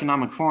World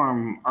Economic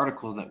Forum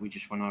article that we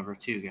just went over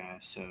too, guys.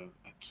 So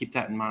keep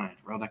that in mind.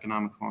 World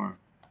Economic Forum.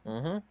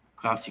 Mm-hmm.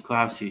 Klausy,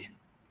 Klausy.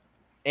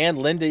 And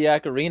Linda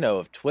Yaccarino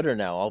of Twitter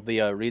now. I'll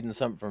be reading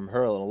something from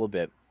her in a little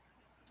bit.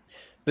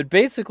 But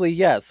basically,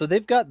 yeah, so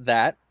they've got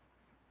that.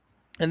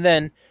 And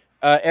then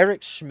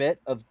Eric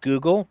Schmidt of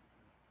Google,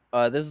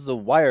 this is a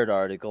Wired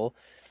article,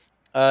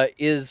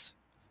 is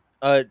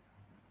uh,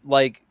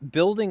 like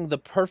building the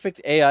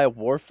perfect AI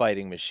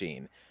warfighting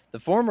machine. The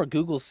former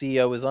Google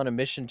CEO is on a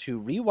mission to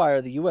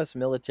rewire the US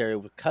military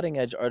with cutting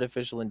edge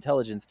artificial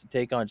intelligence to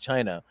take on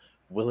China.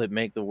 Will it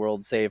make the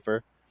world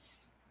safer?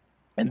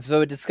 And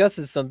so it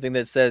discusses something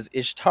that says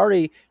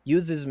Ishtari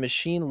uses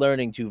machine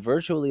learning to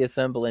virtually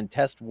assemble and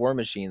test war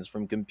machines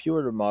from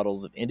computer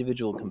models of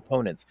individual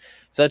components,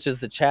 such as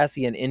the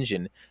chassis and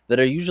engine, that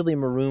are usually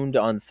marooned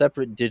on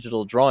separate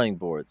digital drawing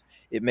boards.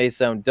 It may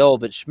sound dull,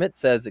 but Schmidt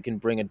says it can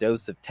bring a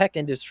dose of tech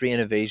industry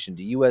innovation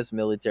to U.S.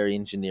 military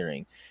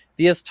engineering.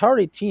 The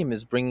Astari team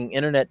is bringing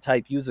internet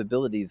type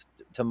usabilities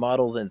to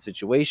models and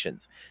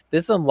situations.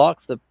 This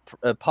unlocks the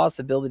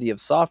possibility of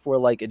software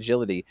like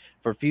agility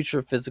for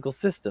future physical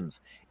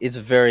systems. It's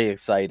very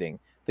exciting.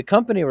 The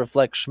company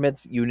reflects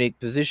Schmidt's unique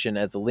position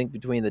as a link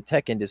between the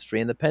tech industry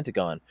and the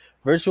Pentagon.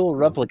 Virtual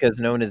replicas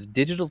known as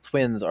digital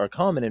twins are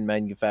common in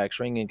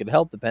manufacturing and could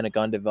help the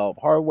Pentagon develop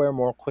hardware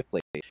more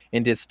quickly.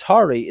 And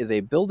Istari is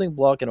a building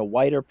block in a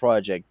wider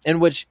project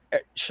in which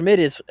Schmidt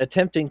is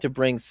attempting to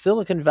bring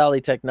Silicon Valley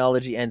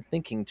technology and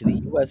thinking to the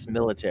U.S.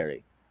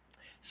 military.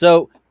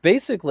 So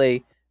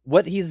basically,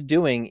 what he's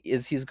doing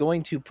is he's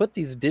going to put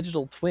these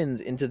digital twins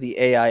into the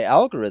AI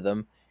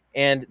algorithm,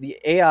 and the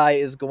AI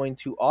is going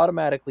to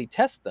automatically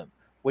test them,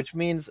 which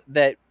means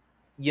that,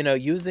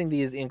 using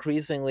these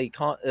increasingly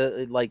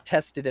like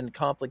tested and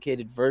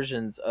complicated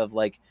versions of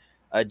like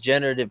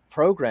generative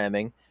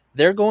programming,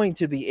 they're going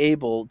to be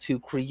able to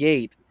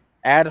create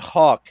ad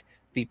hoc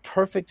the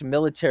perfect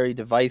military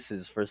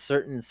devices for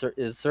certain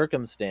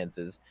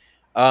circumstances,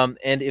 and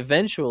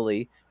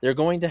eventually they're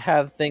going to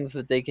have things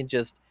that they can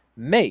just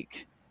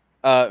make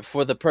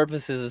for the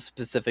purposes of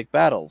specific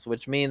battles,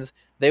 which means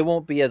they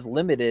won't be as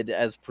limited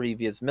as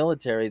previous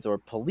militaries or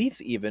police,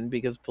 even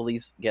because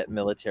police get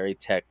military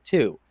tech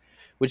too,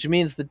 which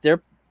means that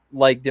their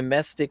like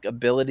domestic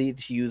ability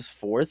to use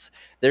force,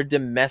 their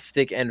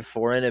domestic and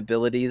foreign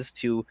abilities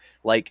to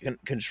like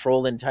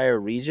control entire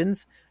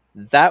regions,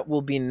 that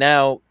will be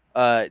now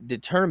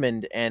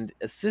determined and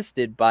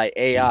assisted by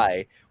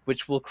AI,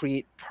 which will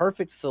create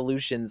perfect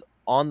solutions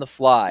on the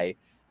fly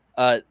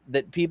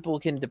that people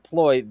can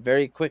deploy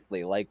very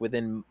quickly, like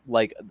within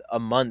like a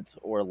month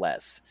or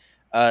less,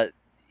 uh,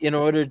 in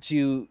order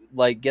to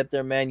like get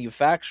their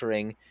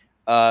manufacturing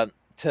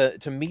to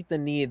meet the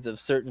needs of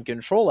certain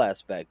control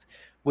aspects,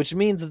 which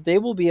means that they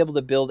will be able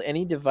to build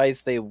any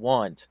device they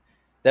want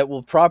that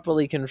will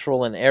properly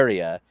control an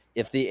area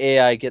if the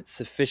AI gets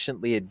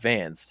sufficiently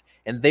advanced,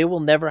 and they will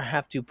never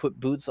have to put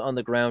boots on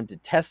the ground to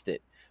test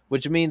it,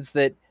 which means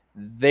that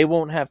they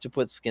won't have to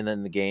put skin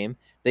in the game.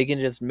 They can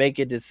just make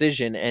a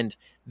decision, and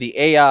the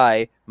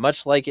AI,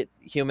 much like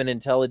human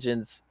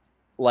intelligence,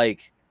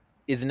 like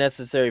is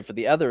necessary for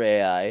the other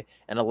AI,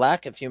 and a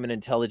lack of human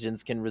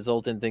intelligence can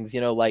result in things,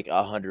 like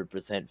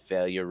 100%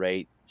 failure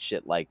rate,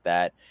 shit like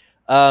that.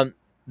 Um,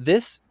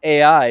 this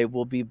AI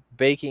will be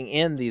baking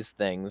in these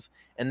things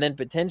and then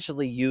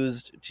potentially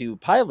used to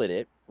pilot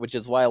it, which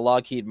is why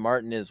Lockheed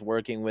Martin is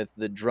working with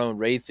the Drone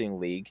Racing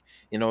League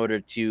in order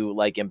to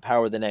like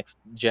empower the next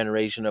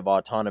generation of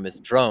autonomous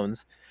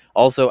drones.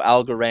 Also,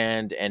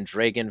 Algorand and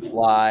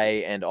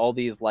Dragonfly and all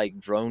these like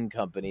drone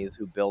companies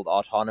who build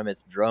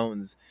autonomous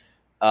drones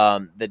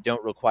that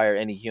don't require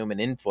any human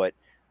input.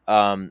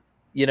 The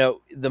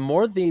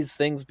more these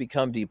things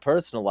become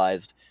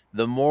depersonalized,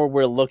 the more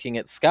we're looking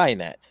at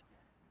Skynet.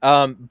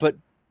 But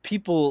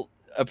people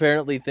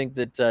apparently think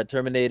that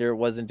Terminator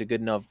wasn't a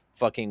good enough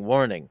fucking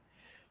warning.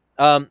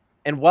 And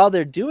while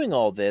they're doing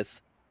all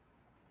this,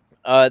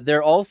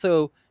 they're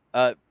also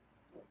uh,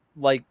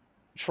 like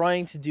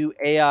trying to do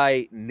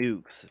AI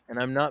nukes, and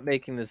I'm not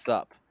making this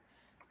up.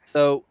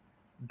 So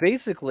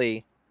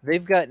basically,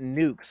 they've got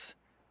nukes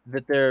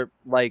that they're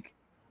like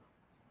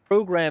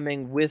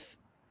programming with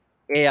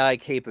AI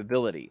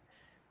capability.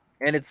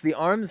 And it's the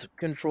Arms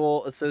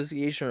Control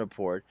Association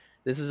report.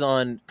 This is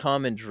on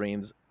Common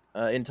Dreams,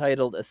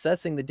 entitled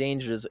Assessing the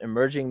Dangers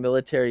Emerging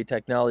Military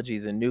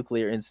Technologies and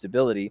Nuclear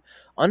Instability,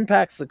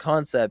 unpacks the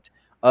concept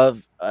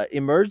of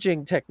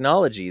emerging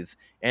technologies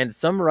and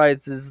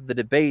summarizes the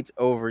debate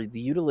over the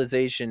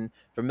utilization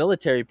for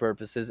military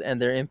purposes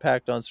and their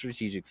impact on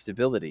strategic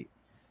stability.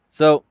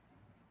 So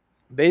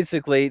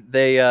basically,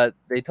 they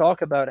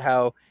talk about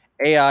how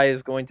AI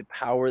is going to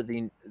power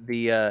the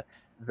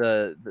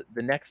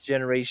next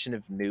generation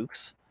of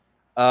nukes,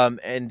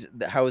 and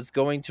how it's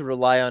going to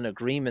rely on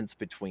agreements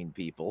between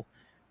people.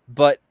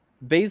 But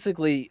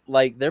basically,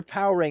 like they're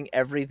powering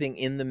everything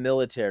in the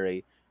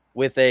military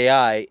with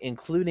AI,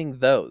 including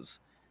those.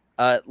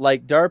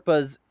 Like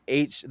DARPA's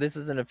H. This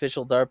is an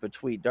official DARPA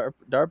tweet.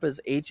 DARPA's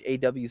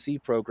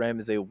HAWC program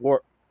is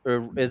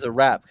a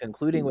wrap,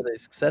 concluding with a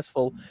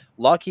successful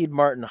Lockheed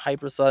Martin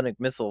hypersonic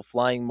missile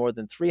flying more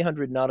than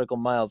 300 nautical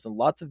miles and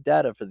lots of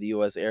data for the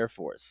U.S. Air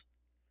Force.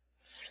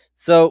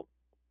 So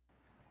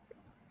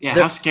Yeah,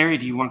 there, how scary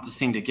do you want this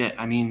thing to get?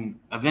 I mean,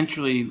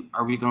 eventually,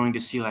 are we going to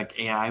see like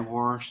AI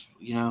wars?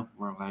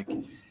 Where like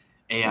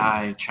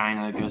AI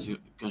China goes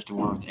to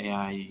war with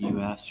AI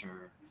US,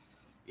 or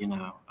you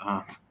know,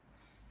 um,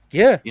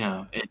 yeah,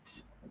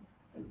 it's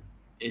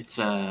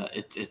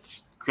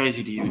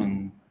crazy to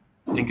even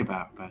think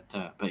about.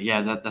 But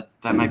yeah,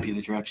 that might be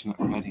the direction that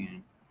we're heading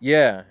in.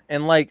 yeah,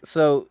 and like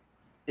so.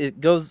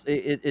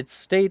 it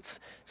states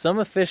some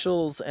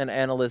officials and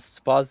analysts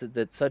posit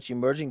that such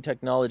emerging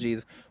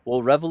technologies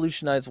will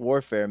revolutionize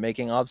warfare,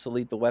 making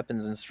obsolete the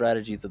weapons and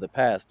strategies of the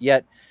past.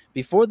 Yet,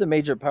 before the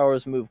major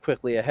powers move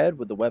quickly ahead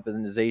with the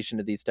weaponization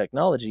of these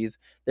technologies,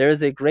 there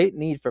is a great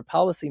need for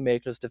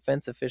policymakers,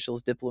 defense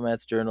officials,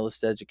 diplomats,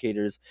 journalists,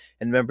 educators,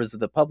 and members of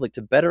the public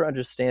to better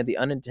understand the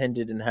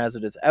unintended and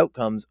hazardous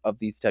outcomes of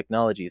these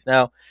technologies.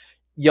 Now,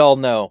 y'all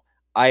know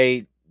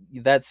I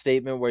that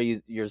statement where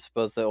you're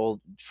supposed, the old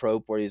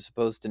trope where you're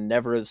supposed to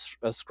never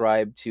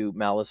ascribe to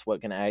malice what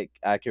can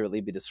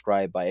accurately be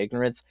described by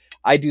ignorance.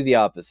 I do the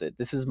opposite.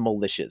 This is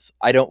malicious.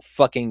 I don't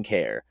fucking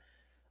care.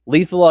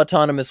 Lethal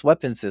autonomous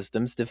weapon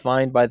systems,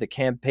 defined by the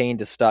Campaign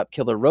to Stop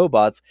Killer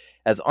Robots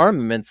as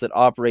armaments that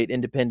operate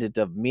independent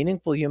of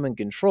meaningful human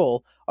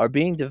control, are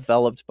being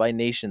developed by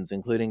nations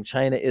including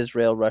China,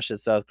 Israel, Russia,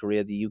 South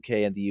Korea, the UK,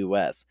 and the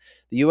US.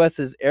 The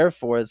US's Air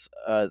Force,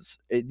 the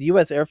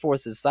US Air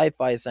Force's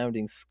sci-fi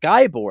sounding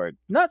Skyborg,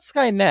 not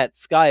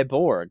Skynet,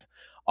 Skyborg,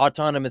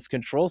 autonomous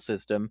control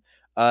system,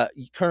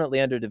 currently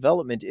under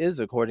development, is,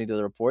 according to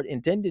the report,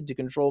 intended to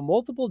control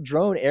multiple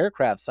drone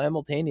aircraft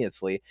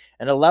simultaneously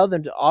and allow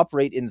them to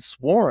operate in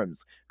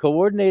swarms,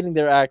 coordinating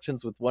their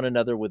actions with one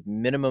another with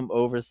minimum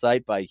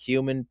oversight by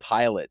human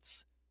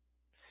pilots.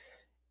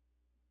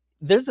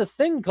 There's a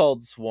thing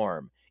called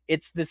Swarm.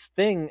 It's this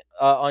thing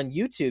on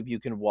YouTube you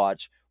can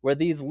watch where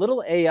these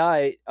little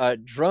AI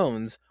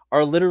drones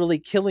are literally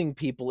killing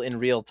people in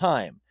real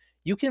time.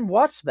 You can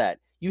watch that.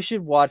 You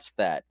should watch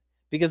that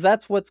because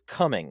that's what's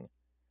coming.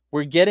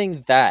 We're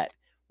getting that,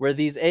 where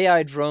these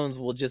AI drones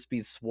will just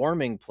be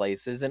swarming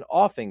places and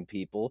offing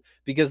people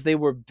because they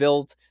were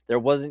built, there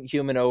wasn't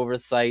human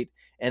oversight,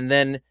 and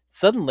then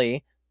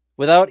suddenly,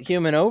 without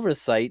human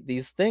oversight,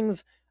 these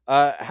things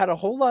had a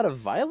whole lot of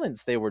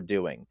violence they were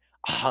doing.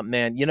 Ah,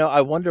 man,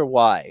 I wonder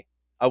why.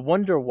 I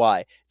wonder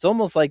why. It's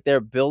almost like they're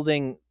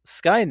building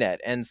Skynet,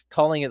 and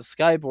calling it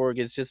Skyborg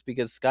is just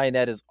because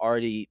Skynet is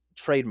already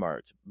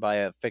trademarked by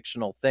a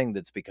fictional thing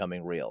that's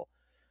becoming real.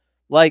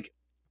 Like,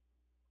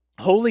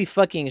 holy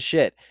fucking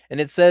shit.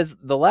 And it says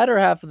the latter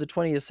half of the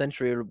 20th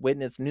century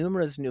witnessed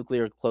numerous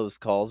nuclear close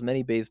calls,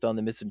 many based on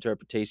the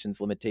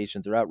misinterpretations,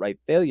 limitations, or outright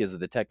failures of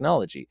the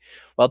technology.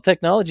 While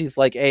technologies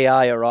like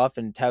AI are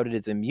often touted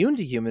as immune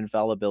to human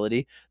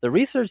fallibility, the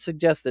research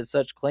suggests that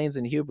such claims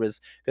and hubris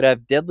could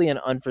have deadly and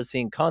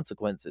unforeseen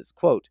consequences.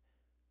 Quote,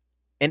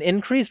 an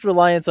increased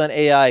reliance on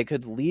AI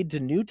could lead to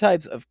new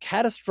types of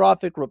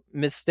catastrophic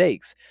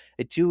mistakes,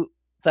 a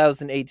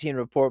 2018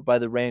 report by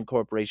the RAND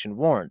Corporation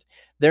warned.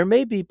 There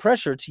may be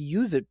pressure to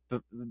use it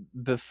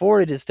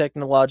before it is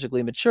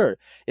technologically mature.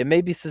 It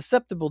may be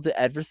susceptible to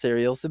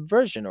adversarial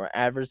subversion, or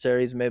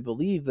adversaries may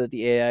believe that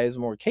the AI is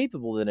more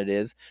capable than it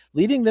is,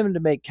 leading them to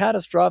make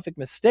catastrophic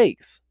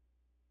mistakes.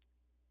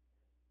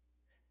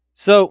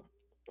 So,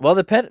 while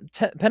the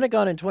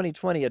Pentagon in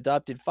 2020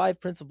 adopted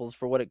 5 principles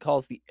for what it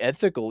calls the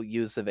ethical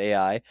use of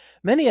AI,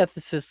 many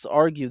ethicists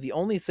argue the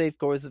only safe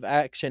course of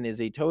action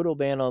is a total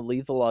ban on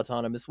lethal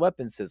autonomous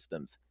weapon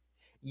systems.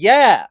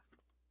 Yeah!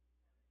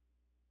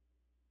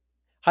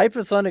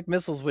 Hypersonic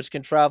missiles, which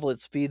can travel at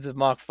speeds of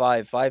Mach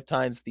 5, 5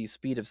 times the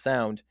speed of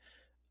sound,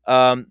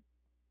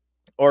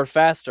 or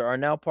faster, are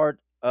now part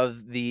of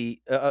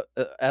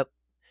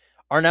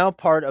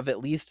at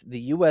least the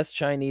US,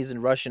 Chinese,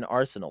 and Russian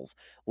arsenals.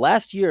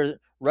 Last year,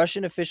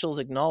 Russian officials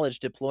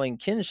acknowledged deploying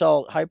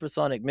Kinzhal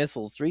hypersonic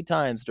missiles 3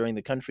 times during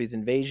the country's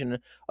invasion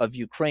of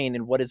Ukraine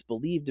in what is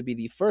believed to be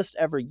the first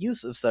ever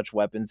use of such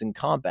weapons in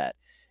combat.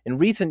 In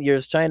recent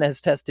years, China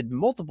has tested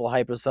multiple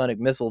hypersonic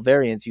missile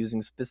variants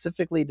using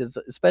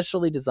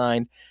specially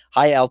designed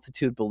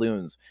high-altitude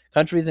balloons.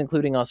 Countries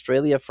including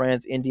Australia,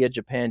 France, India,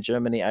 Japan,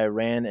 Germany,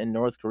 Iran, and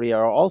North Korea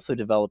are also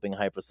developing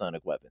hypersonic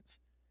weapons.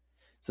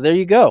 So there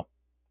you go.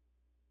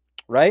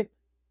 Right?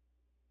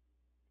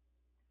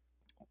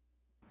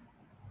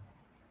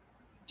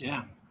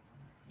 Yeah,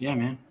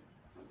 man.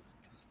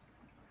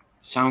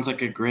 Sounds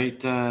like a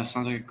great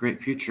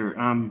future.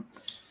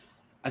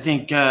 I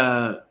think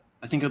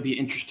it'll be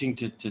interesting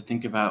to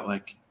think about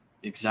like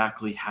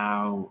exactly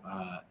how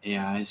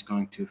AI is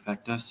going to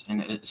affect us,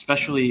 and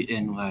especially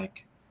in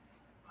like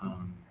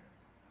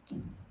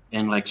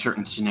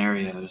certain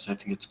scenarios. I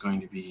think it's going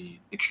to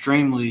be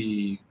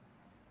extremely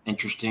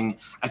interesting.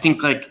 I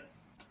think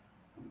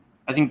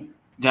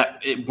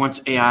that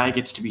once AI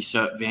gets to be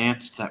so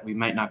advanced that we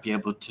might not be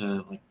able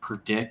to like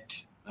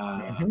predict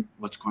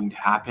what's going to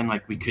happen.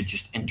 Like we could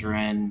just enter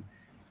in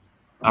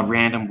a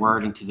random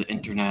word into the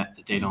internet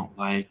that they don't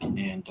like,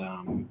 and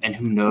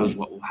who knows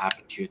what will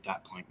happen to you at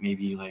that point.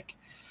 Maybe like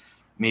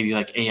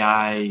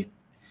AI,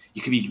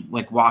 you could be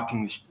like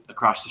walking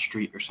across the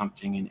street or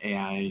something, and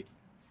AI,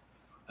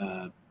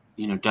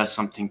 does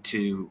something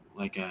to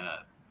like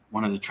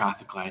one of the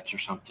traffic lights or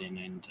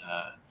something,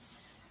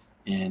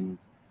 and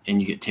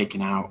you get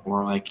taken out,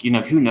 or like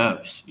who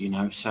knows,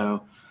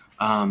 So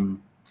I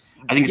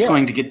think it's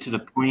going to get to the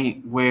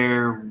point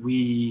where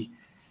we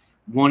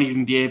won't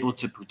even be able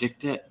to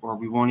predict it, or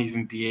we won't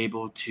even be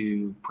able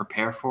to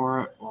prepare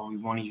for it, or we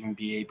won't even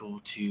be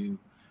able to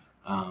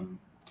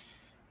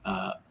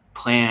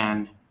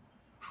plan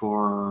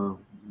for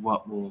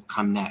what will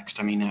come next.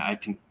 I mean, I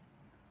think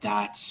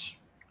that's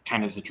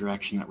kind of the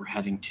direction that we're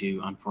heading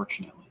to,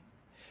 unfortunately.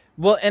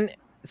 Well, and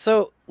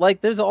so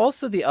like there's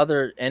also the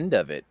other end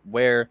of it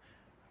where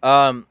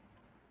um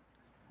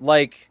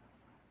like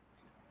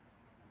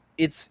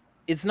it's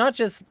not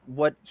just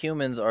what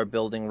humans are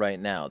building right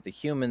now, the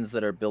humans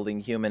that are building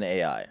human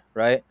AI,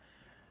 right?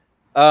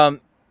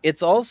 Um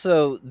it's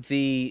also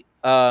the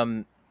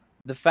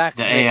The fact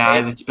that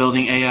AI that's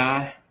building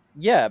AI.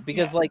 yeah, Yeah.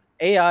 because like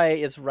AI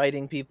is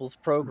writing people's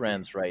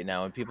programs right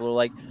now, and people are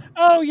like,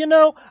 "Oh,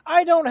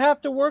 I don't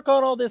have to work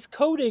on all this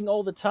coding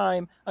all the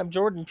time. I'm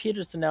Jordan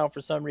Peterson now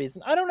for some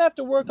reason. I don't have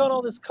to work on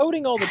all this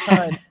coding all the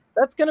time.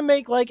 That's gonna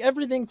make like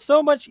everything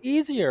so much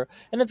easier,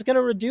 and it's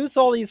gonna reduce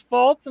all these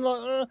faults."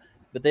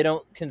 But they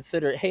don't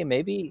consider, hey,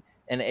 maybe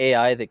an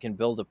AI that can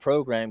build a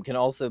program can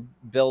also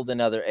build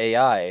another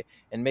AI,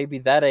 and maybe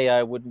that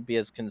AI wouldn't be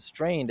as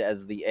constrained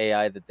as the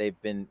AI that they've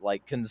been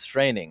like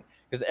constraining,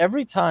 because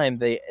every time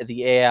the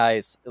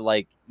AIs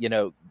like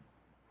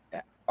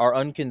are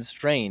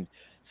unconstrained,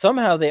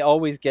 somehow they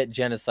always get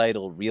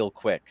genocidal real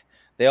quick.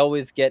 They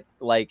always get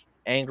like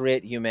angry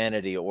at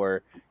humanity,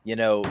 or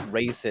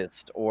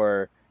racist,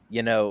 or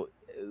you know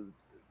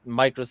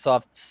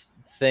Microsoft's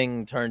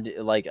thing turned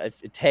like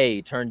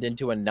Tay turned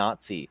into a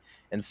Nazi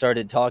and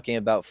started talking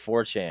about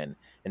 4chan,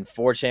 and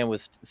 4chan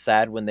was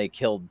sad when they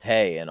killed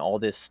Tay and all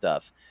this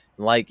stuff.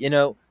 Like,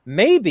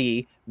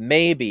 maybe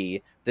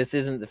this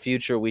isn't the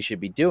future we should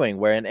be doing,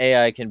 where an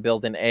AI can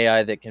build an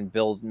AI that can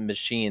build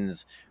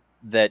machines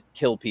that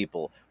kill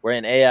people, where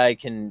an AI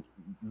can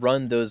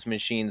run those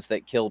machines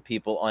that kill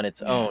people on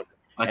its Yeah. own.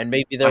 Like And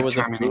maybe there like was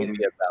a Terminator.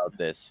 movie about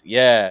this.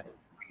 Yeah.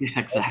 Yeah,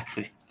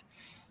 exactly.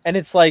 And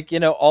it's like,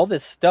 all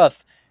this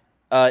stuff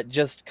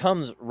just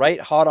comes right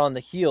hot on the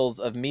heels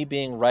of me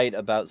being right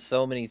about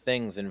so many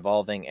things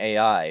involving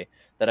AI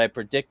that I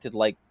predicted,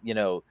 like,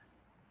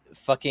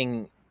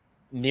 fucking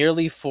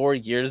nearly 4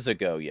 years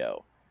ago,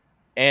 yo.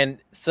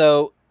 And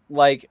so,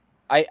 like,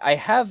 I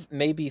have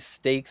maybe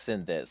stakes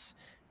in this,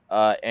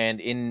 and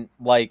in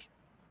like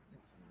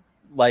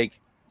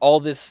all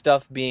this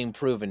stuff being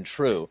proven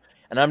true.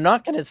 And I'm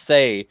not going to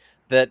say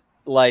that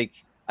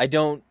like I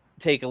don't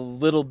take a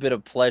little bit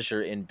of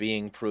pleasure in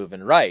being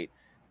proven right,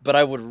 but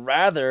I would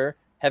rather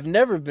have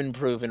never been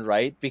proven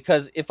right,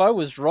 because if I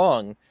was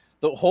wrong,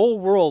 the whole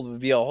world would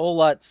be a whole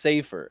lot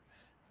safer.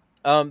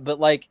 But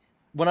like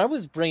when I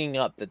was bringing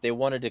up that they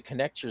wanted to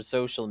connect your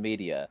social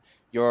media,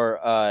 your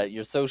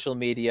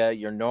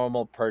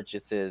normal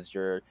purchases,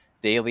 your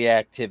daily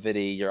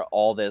activity, your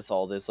all this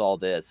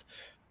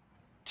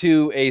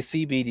to a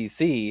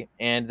CBDC,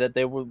 and that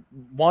they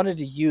wanted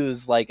to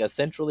use like a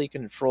centrally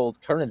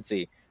controlled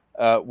currency,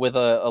 with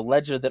a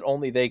ledger that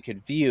only they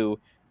could view,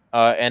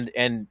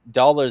 and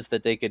dollars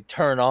that they could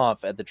turn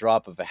off at the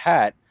drop of a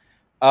hat.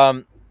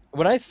 Um,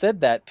 when I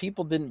said that,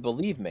 people didn't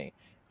believe me,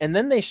 and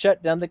then they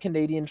shut down the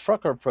Canadian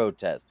trucker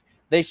protest.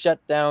 They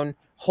shut down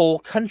whole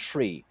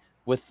country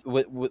with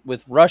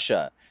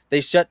Russia.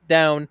 They shut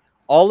down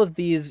all of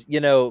these.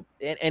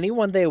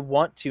 Anyone they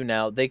want to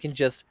now, they can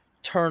just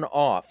turn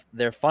off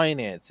their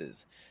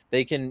finances.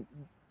 They can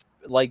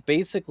like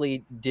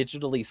basically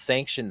digitally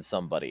sanction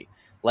somebody,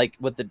 like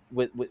with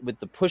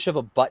the push of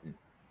a button.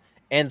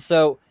 And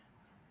so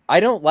I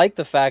don't like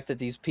the fact that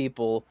these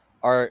people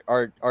are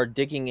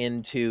digging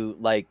into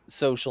like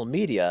social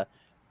media,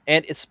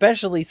 and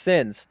especially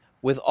since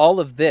with all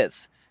of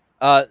this,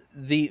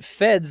 the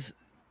feds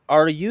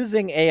are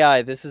using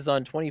AI. This is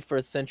on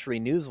 21st Century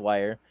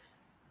Newswire.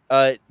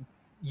 Uh,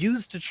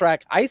 Used to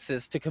track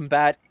ISIS to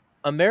combat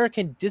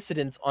American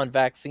dissidents on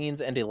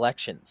vaccines and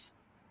elections.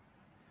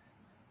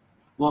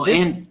 Well, This,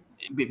 and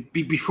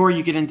before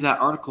you get into that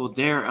article,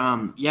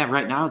 yeah,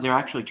 right now they're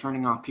actually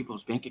turning off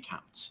people's bank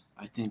accounts.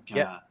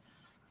 yeah.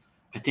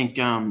 I think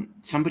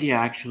somebody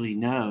I actually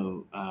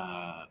know,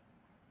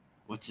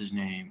 what's his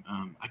name?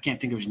 I can't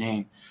think of his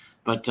name,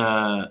 but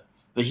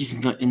he's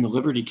in the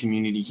Liberty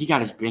community. He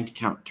got his bank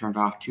account turned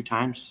off two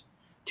times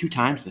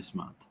this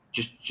month,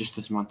 just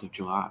this month of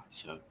July.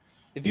 So,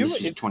 If and you this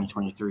is if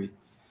 2023.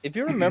 if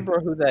you remember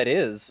who that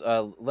is,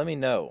 let me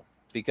know,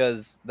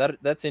 because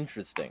that's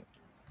interesting.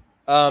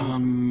 Um,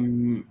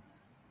 Um,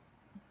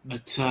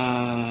 it's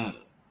I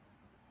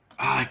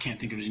can't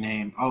think of his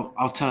name.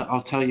 I'll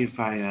tell you if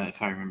I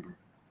remember.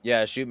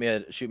 Yeah, shoot me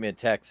a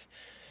text.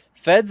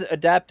 Feds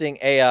adapting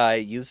AI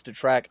used to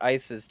track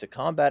ISIS to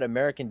combat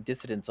American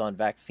dissidents on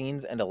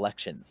vaccines and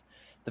elections.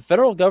 The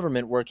federal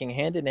government, working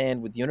hand in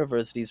hand with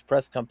universities,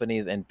 press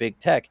companies, and big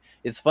tech,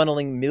 is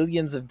funneling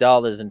millions of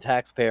dollars in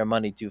taxpayer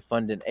money to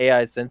fund an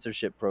AI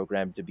censorship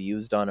program to be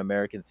used on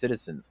American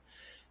citizens.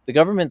 The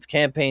government's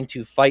campaign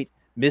to fight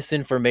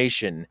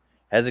misinformation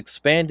has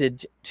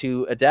expanded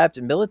to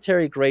adapt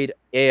military-grade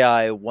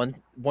AI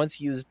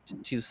once used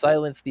to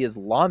silence the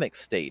Islamic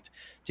State,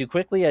 to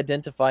quickly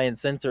identify and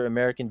censor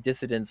American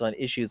dissidents on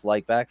issues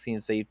like vaccine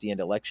safety and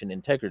election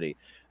integrity,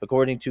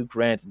 according to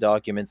grant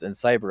documents and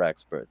cyber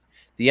experts.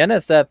 The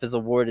NSF has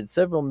awarded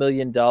several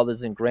 $million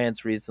in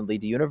grants recently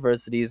to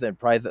universities and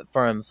private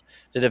firms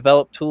to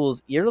develop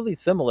tools eerily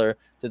similar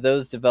to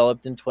those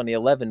developed in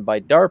 2011 by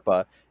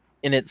DARPA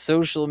in its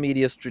Social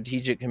Media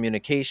Strategic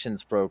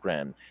Communications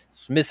Program,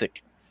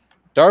 SMISIC.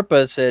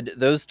 DARPA said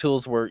those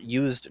tools were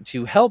used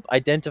to help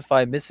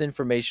identify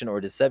misinformation or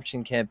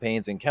deception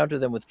campaigns and counter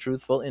them with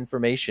truthful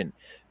information,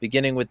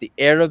 beginning with the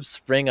Arab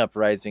Spring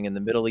uprising in the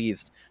Middle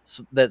East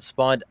that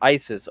spawned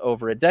ISIS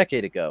over a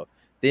decade ago.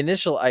 The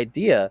initial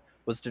idea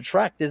was to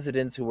track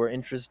dissidents who were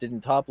interested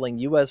in toppling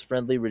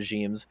US-friendly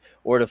regimes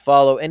or to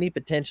follow any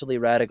potentially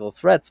radical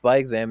threats by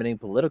examining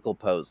political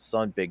posts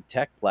on big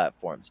tech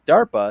platforms.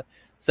 DARPA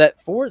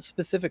set 4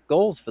 specific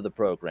goals for the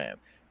program.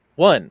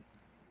 1.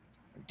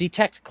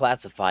 Detect,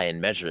 classify, and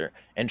measure,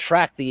 and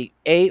track the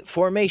A.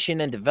 Formation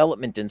and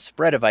development and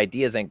spread of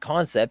ideas and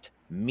concept,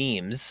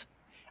 memes,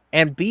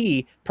 and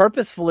B.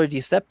 Purposeful or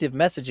deceptive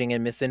messaging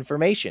and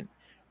misinformation.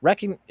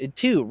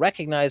 2.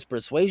 Recognize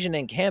persuasion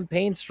and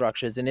campaign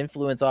structures and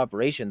influence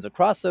operations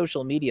across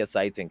social media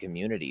sites and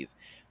communities.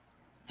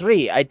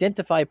 3.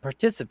 Identify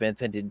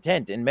participants and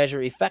intent and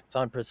measure effects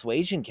on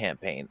persuasion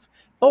campaigns.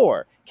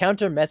 4.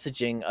 Counter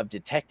messaging of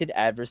detected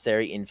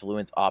adversary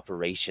influence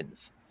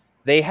operations.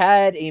 They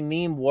had a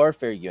meme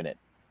warfare unit.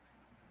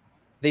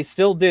 They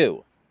still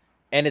do.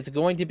 And it's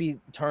going to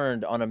be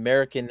turned on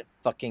American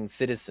fucking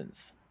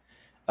citizens.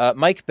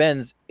 Mike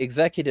Benz,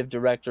 executive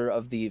director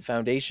of the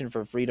Foundation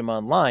for Freedom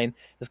Online,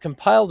 has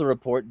compiled a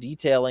report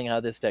detailing how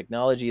this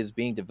technology is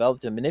being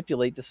developed to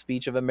manipulate the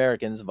speech of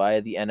Americans via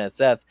the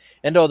NSF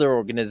and other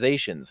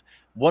organizations.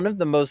 One of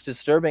the most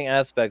disturbing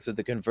aspects of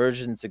the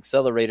Convergence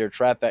Accelerator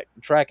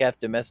Track F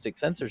domestic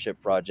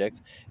censorship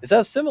projects is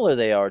how similar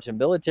they are to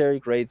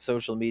military-grade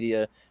social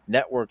media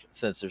network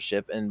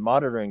censorship and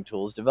monitoring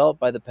tools developed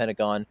by the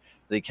Pentagon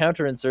for the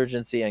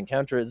counterinsurgency and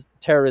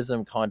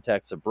counterterrorism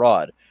contexts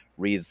abroad,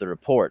 reads the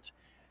report.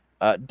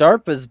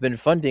 DARPA's been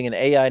funding an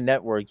AI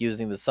network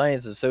using the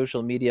science of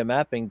social media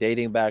mapping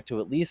dating back to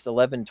at least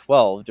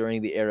 1112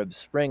 during the Arab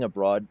Spring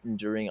abroad and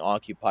during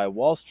Occupy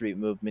Wall Street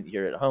movement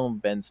here at home,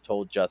 Benz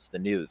told Just the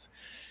News.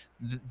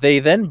 They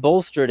then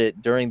bolstered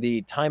it during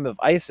the time of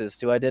ISIS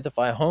to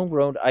identify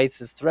homegrown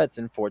ISIS threats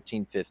in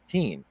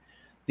 1415.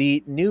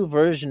 The new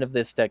version of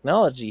this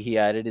technology, he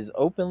added, is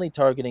openly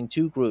targeting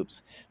 2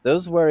 groups: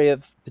 those wary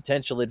of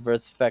potential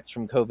adverse effects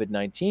from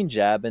COVID-19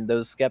 jab and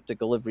those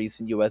skeptical of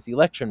recent U.S.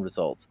 election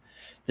results.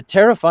 The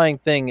terrifying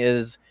thing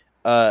is,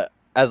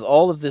 as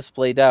all of this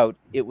played out,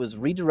 it was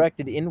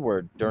redirected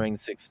inward during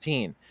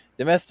 16.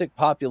 Domestic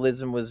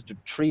populism was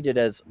treated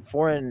as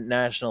foreign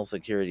national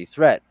security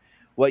threat.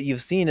 What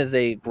you've seen is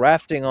a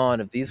grafting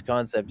on of these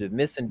concepts of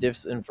mis and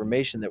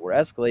disinformation that were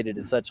escalated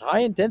to such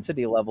high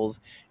intensity levels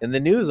in the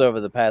news over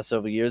the past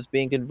several years,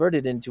 being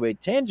converted into a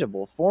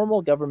tangible,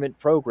 formal government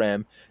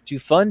program to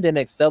fund and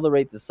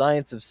accelerate the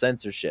science of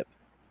censorship.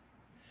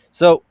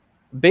 So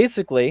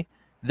basically,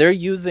 they're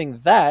using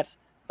that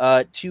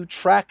to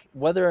track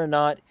whether or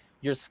not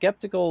you're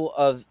skeptical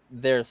of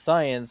their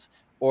science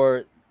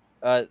or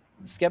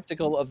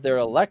skeptical of their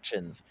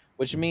elections,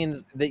 which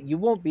means that you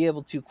won't be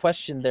able to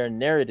question their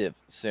narrative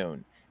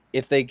soon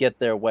if they get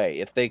their way,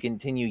 if they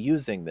continue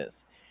using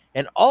this.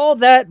 And all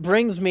that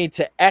brings me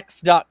to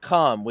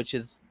X.com, which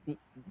is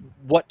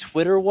what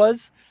Twitter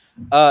was.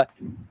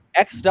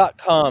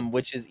 X.com,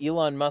 which is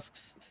Elon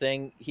Musk's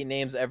thing. He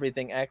names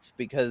everything X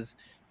because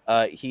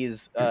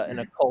he's an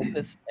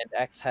occultist, and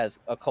X has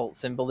occult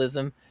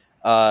symbolism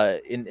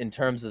in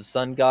terms of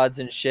sun gods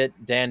and shit.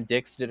 Dan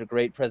Dix did a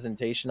great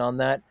presentation on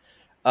that.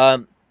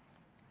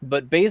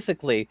 But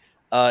basically,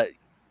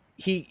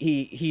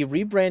 he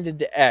rebranded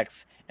to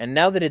X, and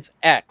now that it's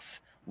X,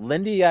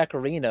 Linda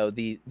Yaccarino,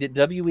 the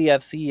WEF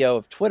CEO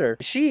of Twitter,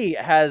 she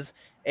has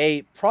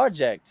a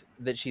project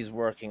that she's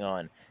working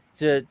on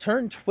to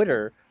turn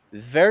Twitter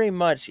very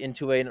much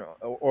into an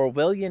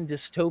Orwellian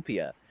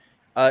dystopia.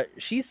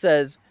 She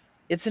says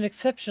it's an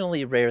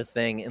exceptionally rare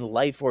thing in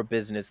life or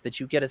business that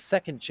you get a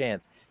second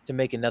chance to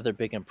make another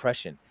big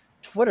impression.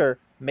 Twitter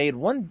made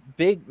one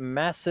big,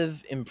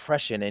 massive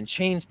impression and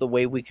changed the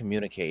way we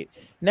communicate.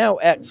 Now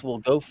X will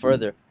go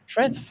further,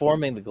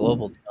 transforming the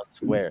global town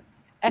square.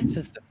 X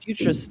is the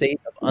future state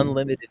of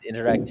unlimited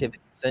interactivity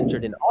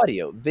centered in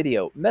audio,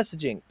 video,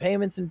 messaging,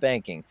 payments, and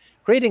banking,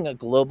 creating a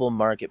global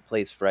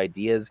marketplace for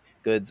ideas,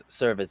 goods,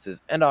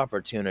 services, and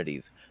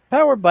opportunities.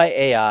 Powered by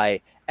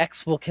AI,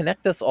 X will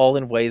connect us all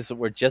in ways that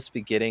we're just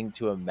beginning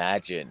to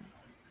imagine.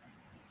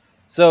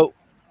 So,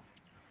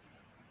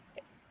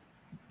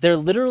 they're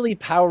literally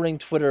powering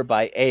Twitter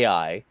by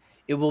AI.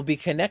 It will be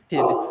connected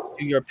to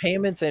your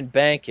payments and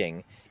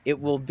banking. It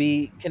will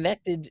be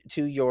connected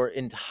to your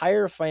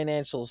entire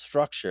financial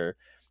structure,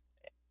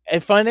 a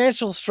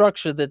financial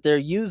structure that they're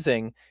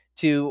using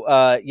to,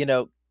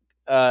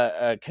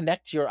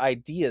 connect your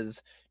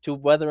ideas to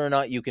whether or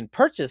not you can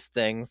purchase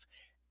things.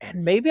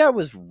 and maybe I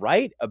was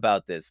right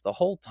about this the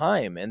whole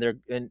time. And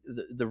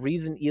the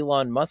reason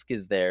Elon Musk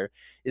is there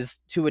is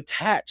to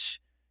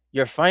attach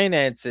your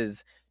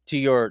finances to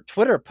your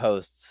Twitter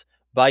posts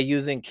by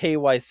using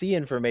KYC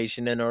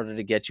information in order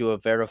to get you a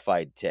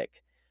verified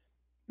tick.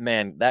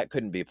 Man, that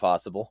couldn't be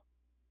possible.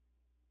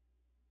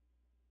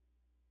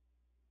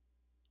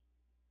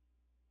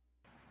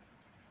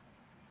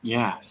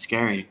 Yeah,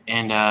 scary.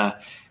 And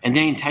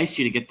they entice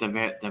you to get the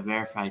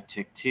verified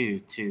tick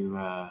too,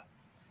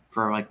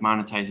 for like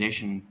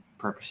monetization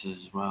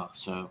purposes as well.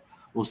 So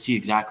we'll see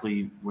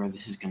exactly where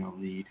this is going to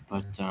lead.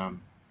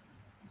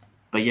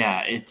 But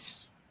yeah,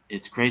 it's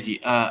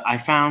crazy. I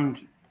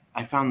found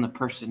the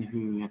person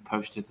who had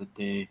posted that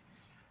they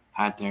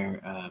had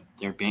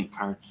their bank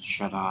cards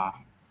shut off.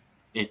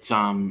 It's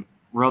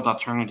World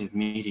Alternative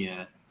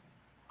Media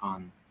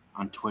on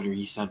Twitter.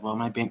 He said, "Well,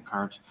 my bank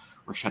cards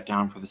were shut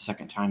down for the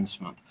second time this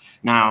month."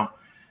 Now,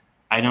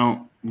 I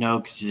don't know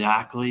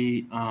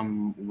exactly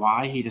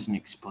why. He doesn't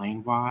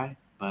explain why,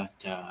 but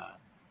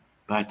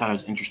I thought it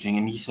was interesting.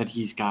 And he said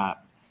he's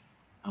got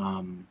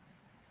um,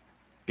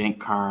 bank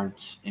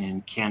cards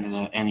in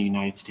Canada and the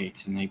United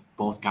States, and they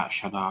both got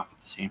shut off at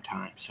the same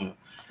time. So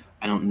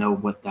I don't know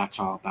what that's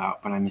all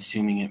about, but I'm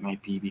assuming it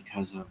might be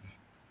because of.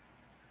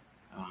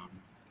 Um,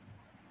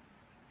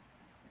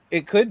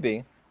 It could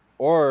be.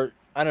 Or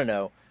I don't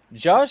know.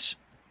 Josh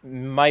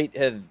might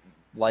have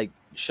like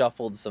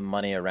shuffled some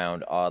money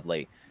around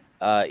oddly.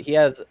 He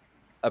has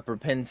a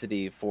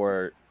propensity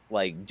for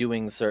like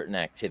doing certain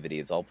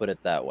activities, I'll put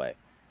it that way.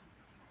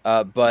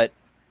 But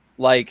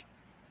like,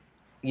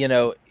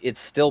 it's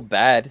still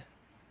bad.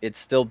 It's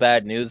still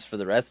bad news for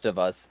the rest of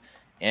us.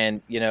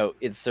 And,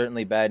 it's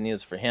certainly bad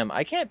news for him.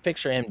 I can't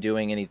picture him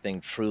doing anything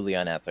truly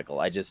unethical.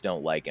 I just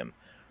don't like him.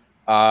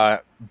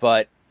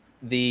 But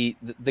the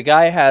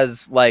guy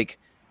has like,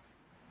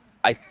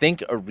 I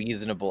think, a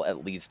reasonable,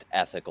 at least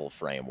ethical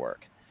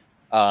framework.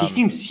 Um,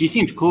 he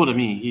seems cool to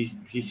me.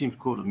 He seems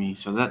cool to me.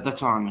 So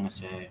that's all I'm gonna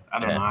say. I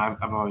don't yeah. know.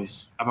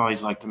 I've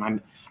always liked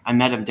him. I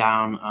met him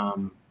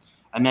down.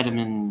 I met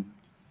him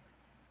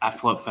at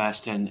Float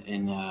Fest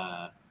in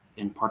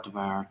Puerto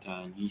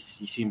Vallarta, and he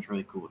seems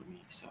really cool to me.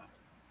 So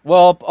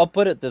Well, I'll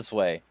put it this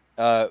way.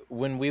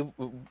 When we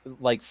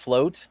like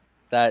Float,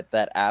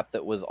 that app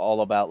that was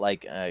all about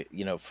like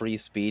free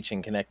speech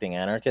and connecting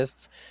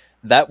anarchists,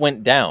 that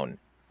went down,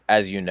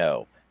 as you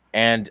know,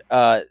 and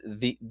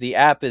the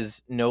app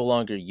is no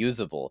longer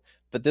usable.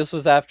 But this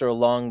was after a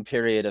long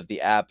period of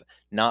the app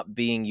not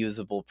being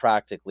usable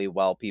practically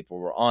while people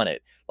were on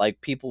it.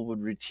 Like people would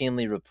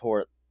routinely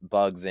report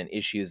bugs and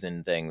issues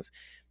and things.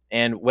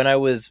 And when I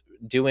was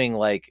doing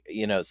like,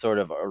 sort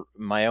of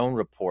my own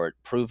report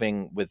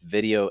proving with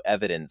video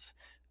evidence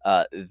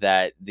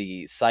that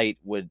the site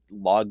would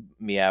log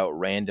me out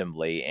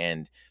randomly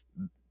and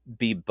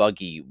be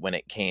buggy when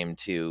it came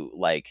to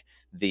like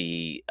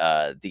the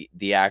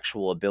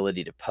actual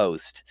ability to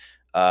post,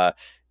 uh,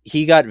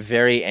 he got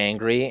very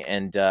angry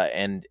and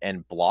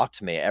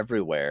blocked me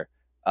everywhere.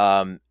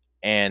 Um,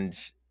 and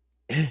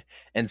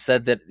and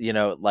said that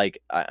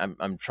like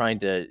I'm trying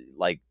to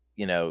like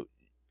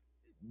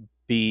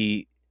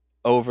be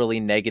overly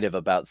negative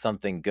about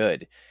something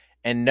good.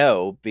 And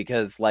no,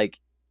 because like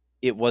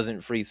it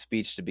wasn't free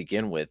speech to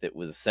begin with. It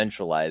was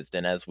centralized,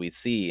 and as we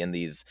see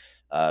in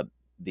uh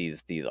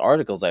these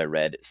articles I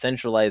read,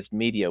 centralized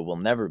media will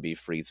never be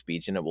free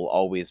speech and it will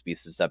always be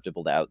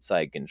susceptible to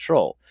outside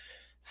control.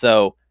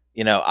 So,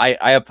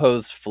 I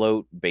opposed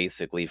Float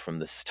basically from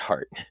the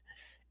start.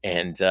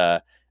 And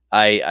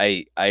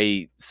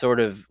I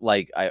sort of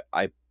like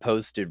I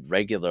posted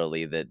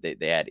regularly that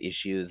they had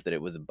issues, that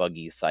it was a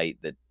buggy site,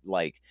 that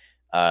like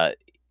uh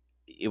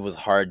it was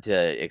hard to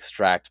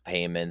extract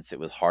payments, it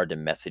was hard to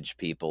message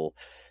people.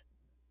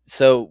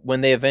 So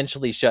when they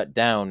eventually shut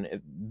down,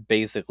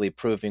 basically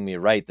proving me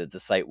right that the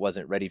site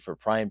wasn't ready for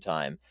prime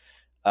time,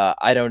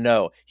 I don't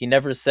know. He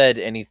never said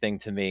anything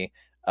to me,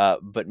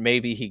 but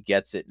maybe he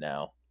gets it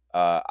now.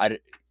 I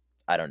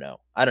don't know.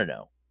 I don't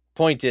know.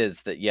 Point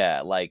is that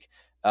yeah, like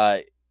uh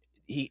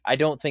I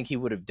don't think he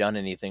would have done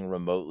anything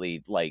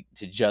remotely like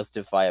to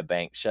justify a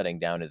bank shutting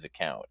down his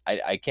account.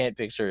 I can't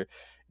picture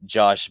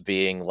Josh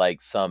being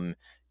like some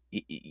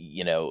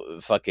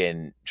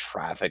fucking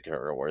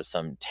trafficker or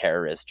some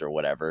terrorist or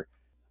whatever.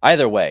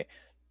 Either way,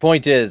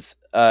 point is,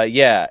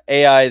 yeah,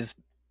 AI's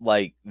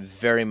like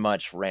very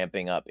much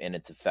ramping up in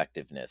its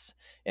effectiveness,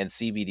 and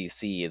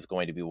CBDC is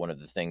going to be one of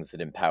the things that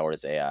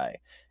empowers AI.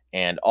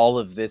 And all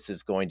of this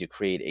is going to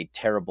create a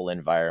terrible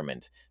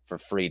environment for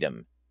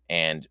freedom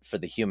and for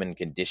the human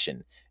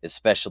condition,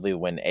 especially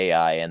when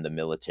AI and the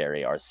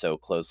military are so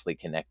closely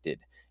connected,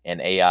 and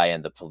AI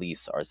and the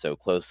police are so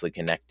closely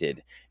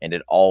connected, and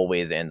it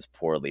always ends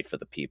poorly for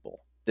the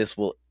people. This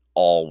will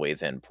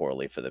always end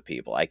poorly for the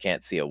people. I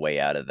can't see a way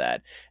out of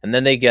that. And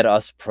then they get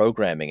us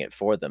programming it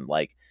for them.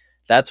 Like,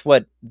 that's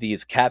what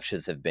these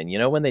captchas have been.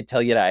 When they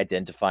tell you to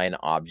identify an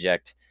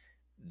object,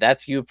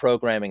 that's you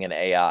programming an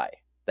AI.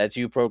 That's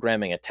you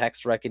programming a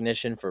text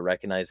recognition for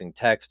recognizing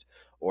text,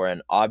 or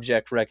an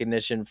object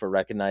recognition for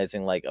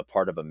recognizing like a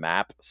part of a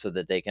map so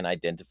that they can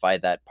identify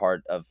that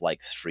part of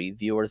like Street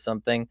View or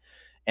something.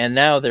 And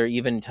now they're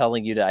even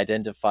telling you to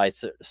identify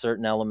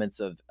certain elements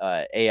of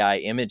AI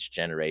image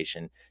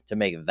generation to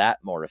make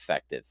that more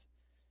effective.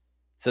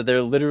 So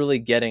they're literally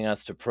getting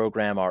us to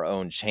program our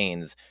own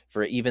chains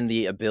for even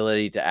the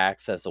ability to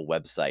access a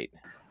website.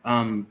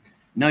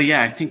 No,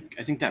 yeah, I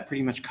think that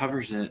pretty much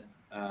covers it.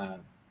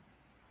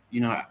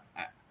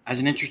 As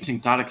an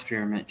interesting thought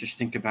experiment, just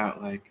think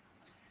about like,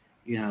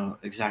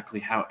 exactly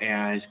how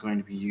AI is going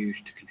to be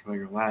used to control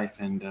your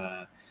life, and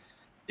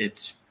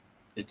it's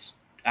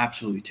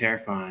absolutely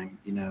terrifying.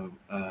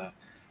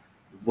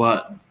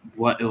 What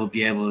it will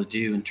be able to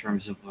do in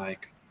terms of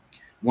like,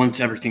 once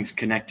everything's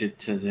connected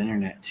to the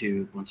internet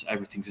too, once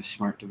everything's a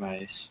smart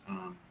device,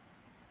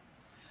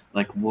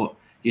 like what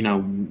it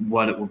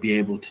will be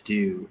able to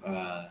do.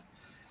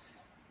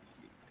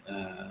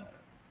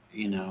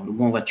 It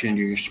won't let you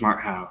into your smart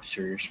house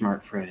or your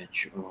smart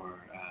fridge, or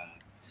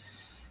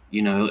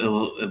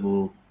it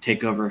will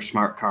take over a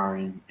smart car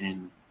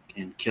and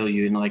kill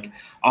you. And like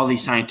all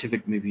these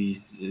scientific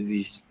movies,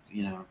 these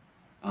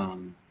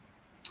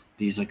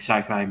like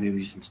sci-fi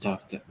movies and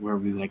stuff that where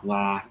we like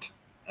laughed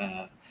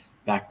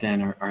back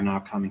then are now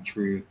coming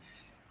true.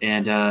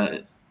 And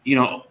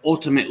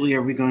ultimately,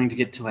 are we going to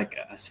get to like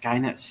a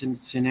Skynet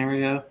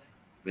scenario?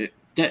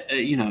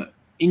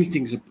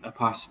 Anything's a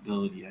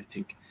possibility, I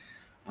think.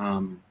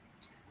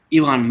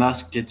 Elon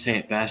Musk did say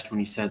it best when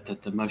he said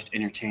that the most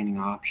entertaining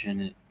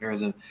option, or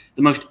the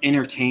most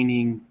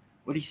entertaining,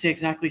 what did he say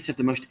exactly? He said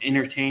the most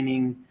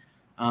entertaining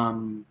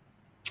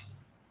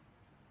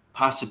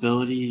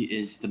possibility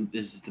is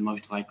the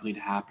most likely to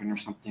happen, or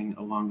something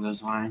along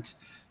those lines.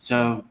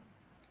 So,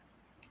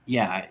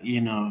 yeah,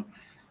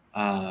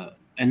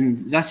 and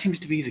that seems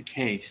to be the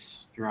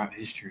case throughout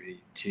history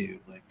too.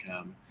 Like,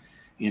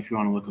 if you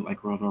want to look at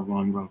like World War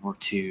I, World War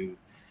II,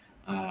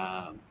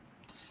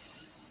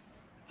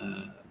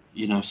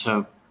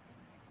 so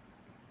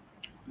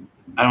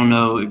I don't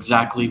know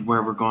exactly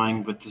where we're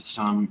going with this,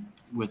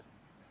 with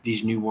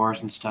these new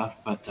wars and stuff,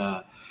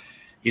 but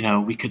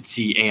we could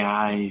see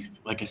AI,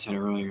 like I said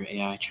earlier,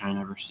 AI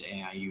China versus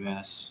AI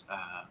US,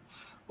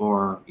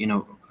 or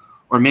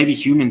maybe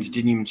humans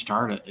didn't even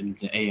start it, and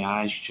the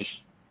AIs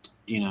just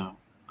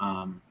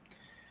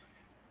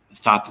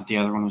thought that the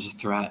other one was a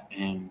threat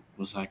and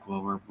was like,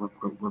 well,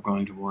 we're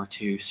going to war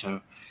too.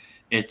 So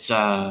it's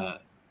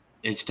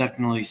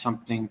definitely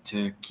something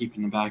to keep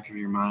in the back of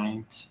your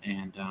mind,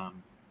 and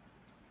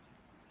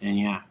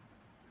yeah.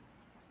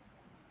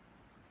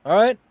 All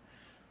right.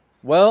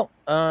 Well,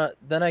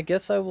 then I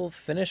guess I will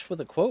finish with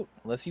a quote,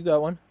 unless you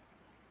got one.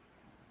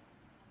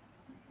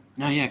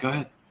 No, yeah, go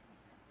ahead.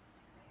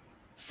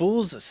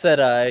 Fools, said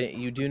I,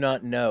 you do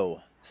not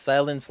know.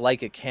 Silence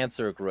like a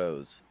cancer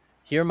grows.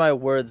 Hear my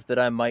words that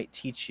I might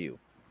teach you.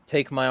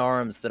 Take my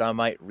arms that I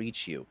might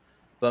reach you.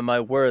 But my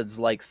words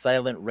like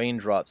silent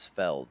raindrops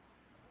fell,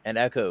 and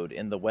echoed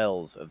in the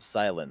wells of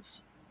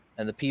silence.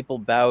 And the people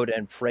bowed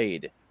and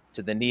prayed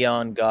to the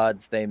neon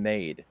gods they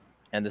made.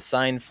 And the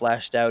sign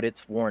flashed out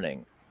its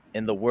warning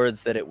in the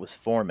words that it was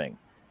forming.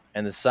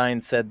 And the sign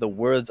said the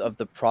words of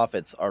the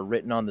prophets are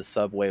written on the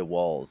subway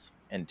walls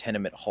and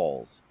tenement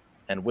halls,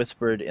 and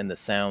whispered in the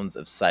sounds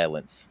of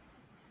silence.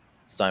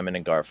 Simon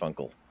and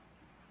Garfunkel.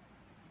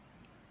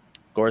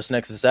 Gorse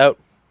Nexus out.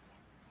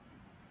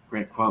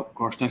 Great quote.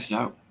 Gorse Nexus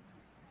out.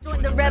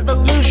 Join the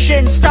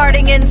revolution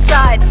starting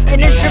inside,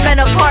 an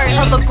instrumental part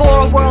of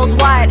Agora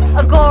worldwide,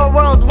 Agora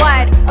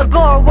worldwide,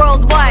 Agora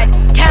worldwide.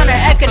 Counter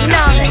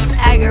economics,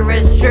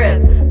 agorist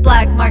strip,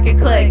 black market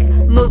click,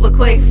 move a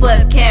quick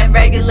flip, can't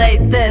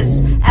regulate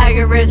this.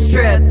 Agorist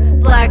strip,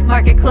 black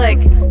market click,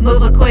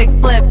 move a quick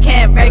flip,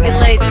 can't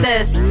regulate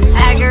this.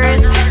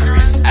 Agorist,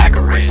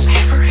 Agorist,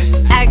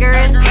 agorist,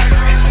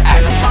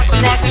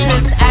 agorist,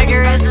 nexus,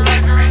 agorist,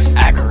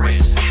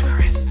 agorist.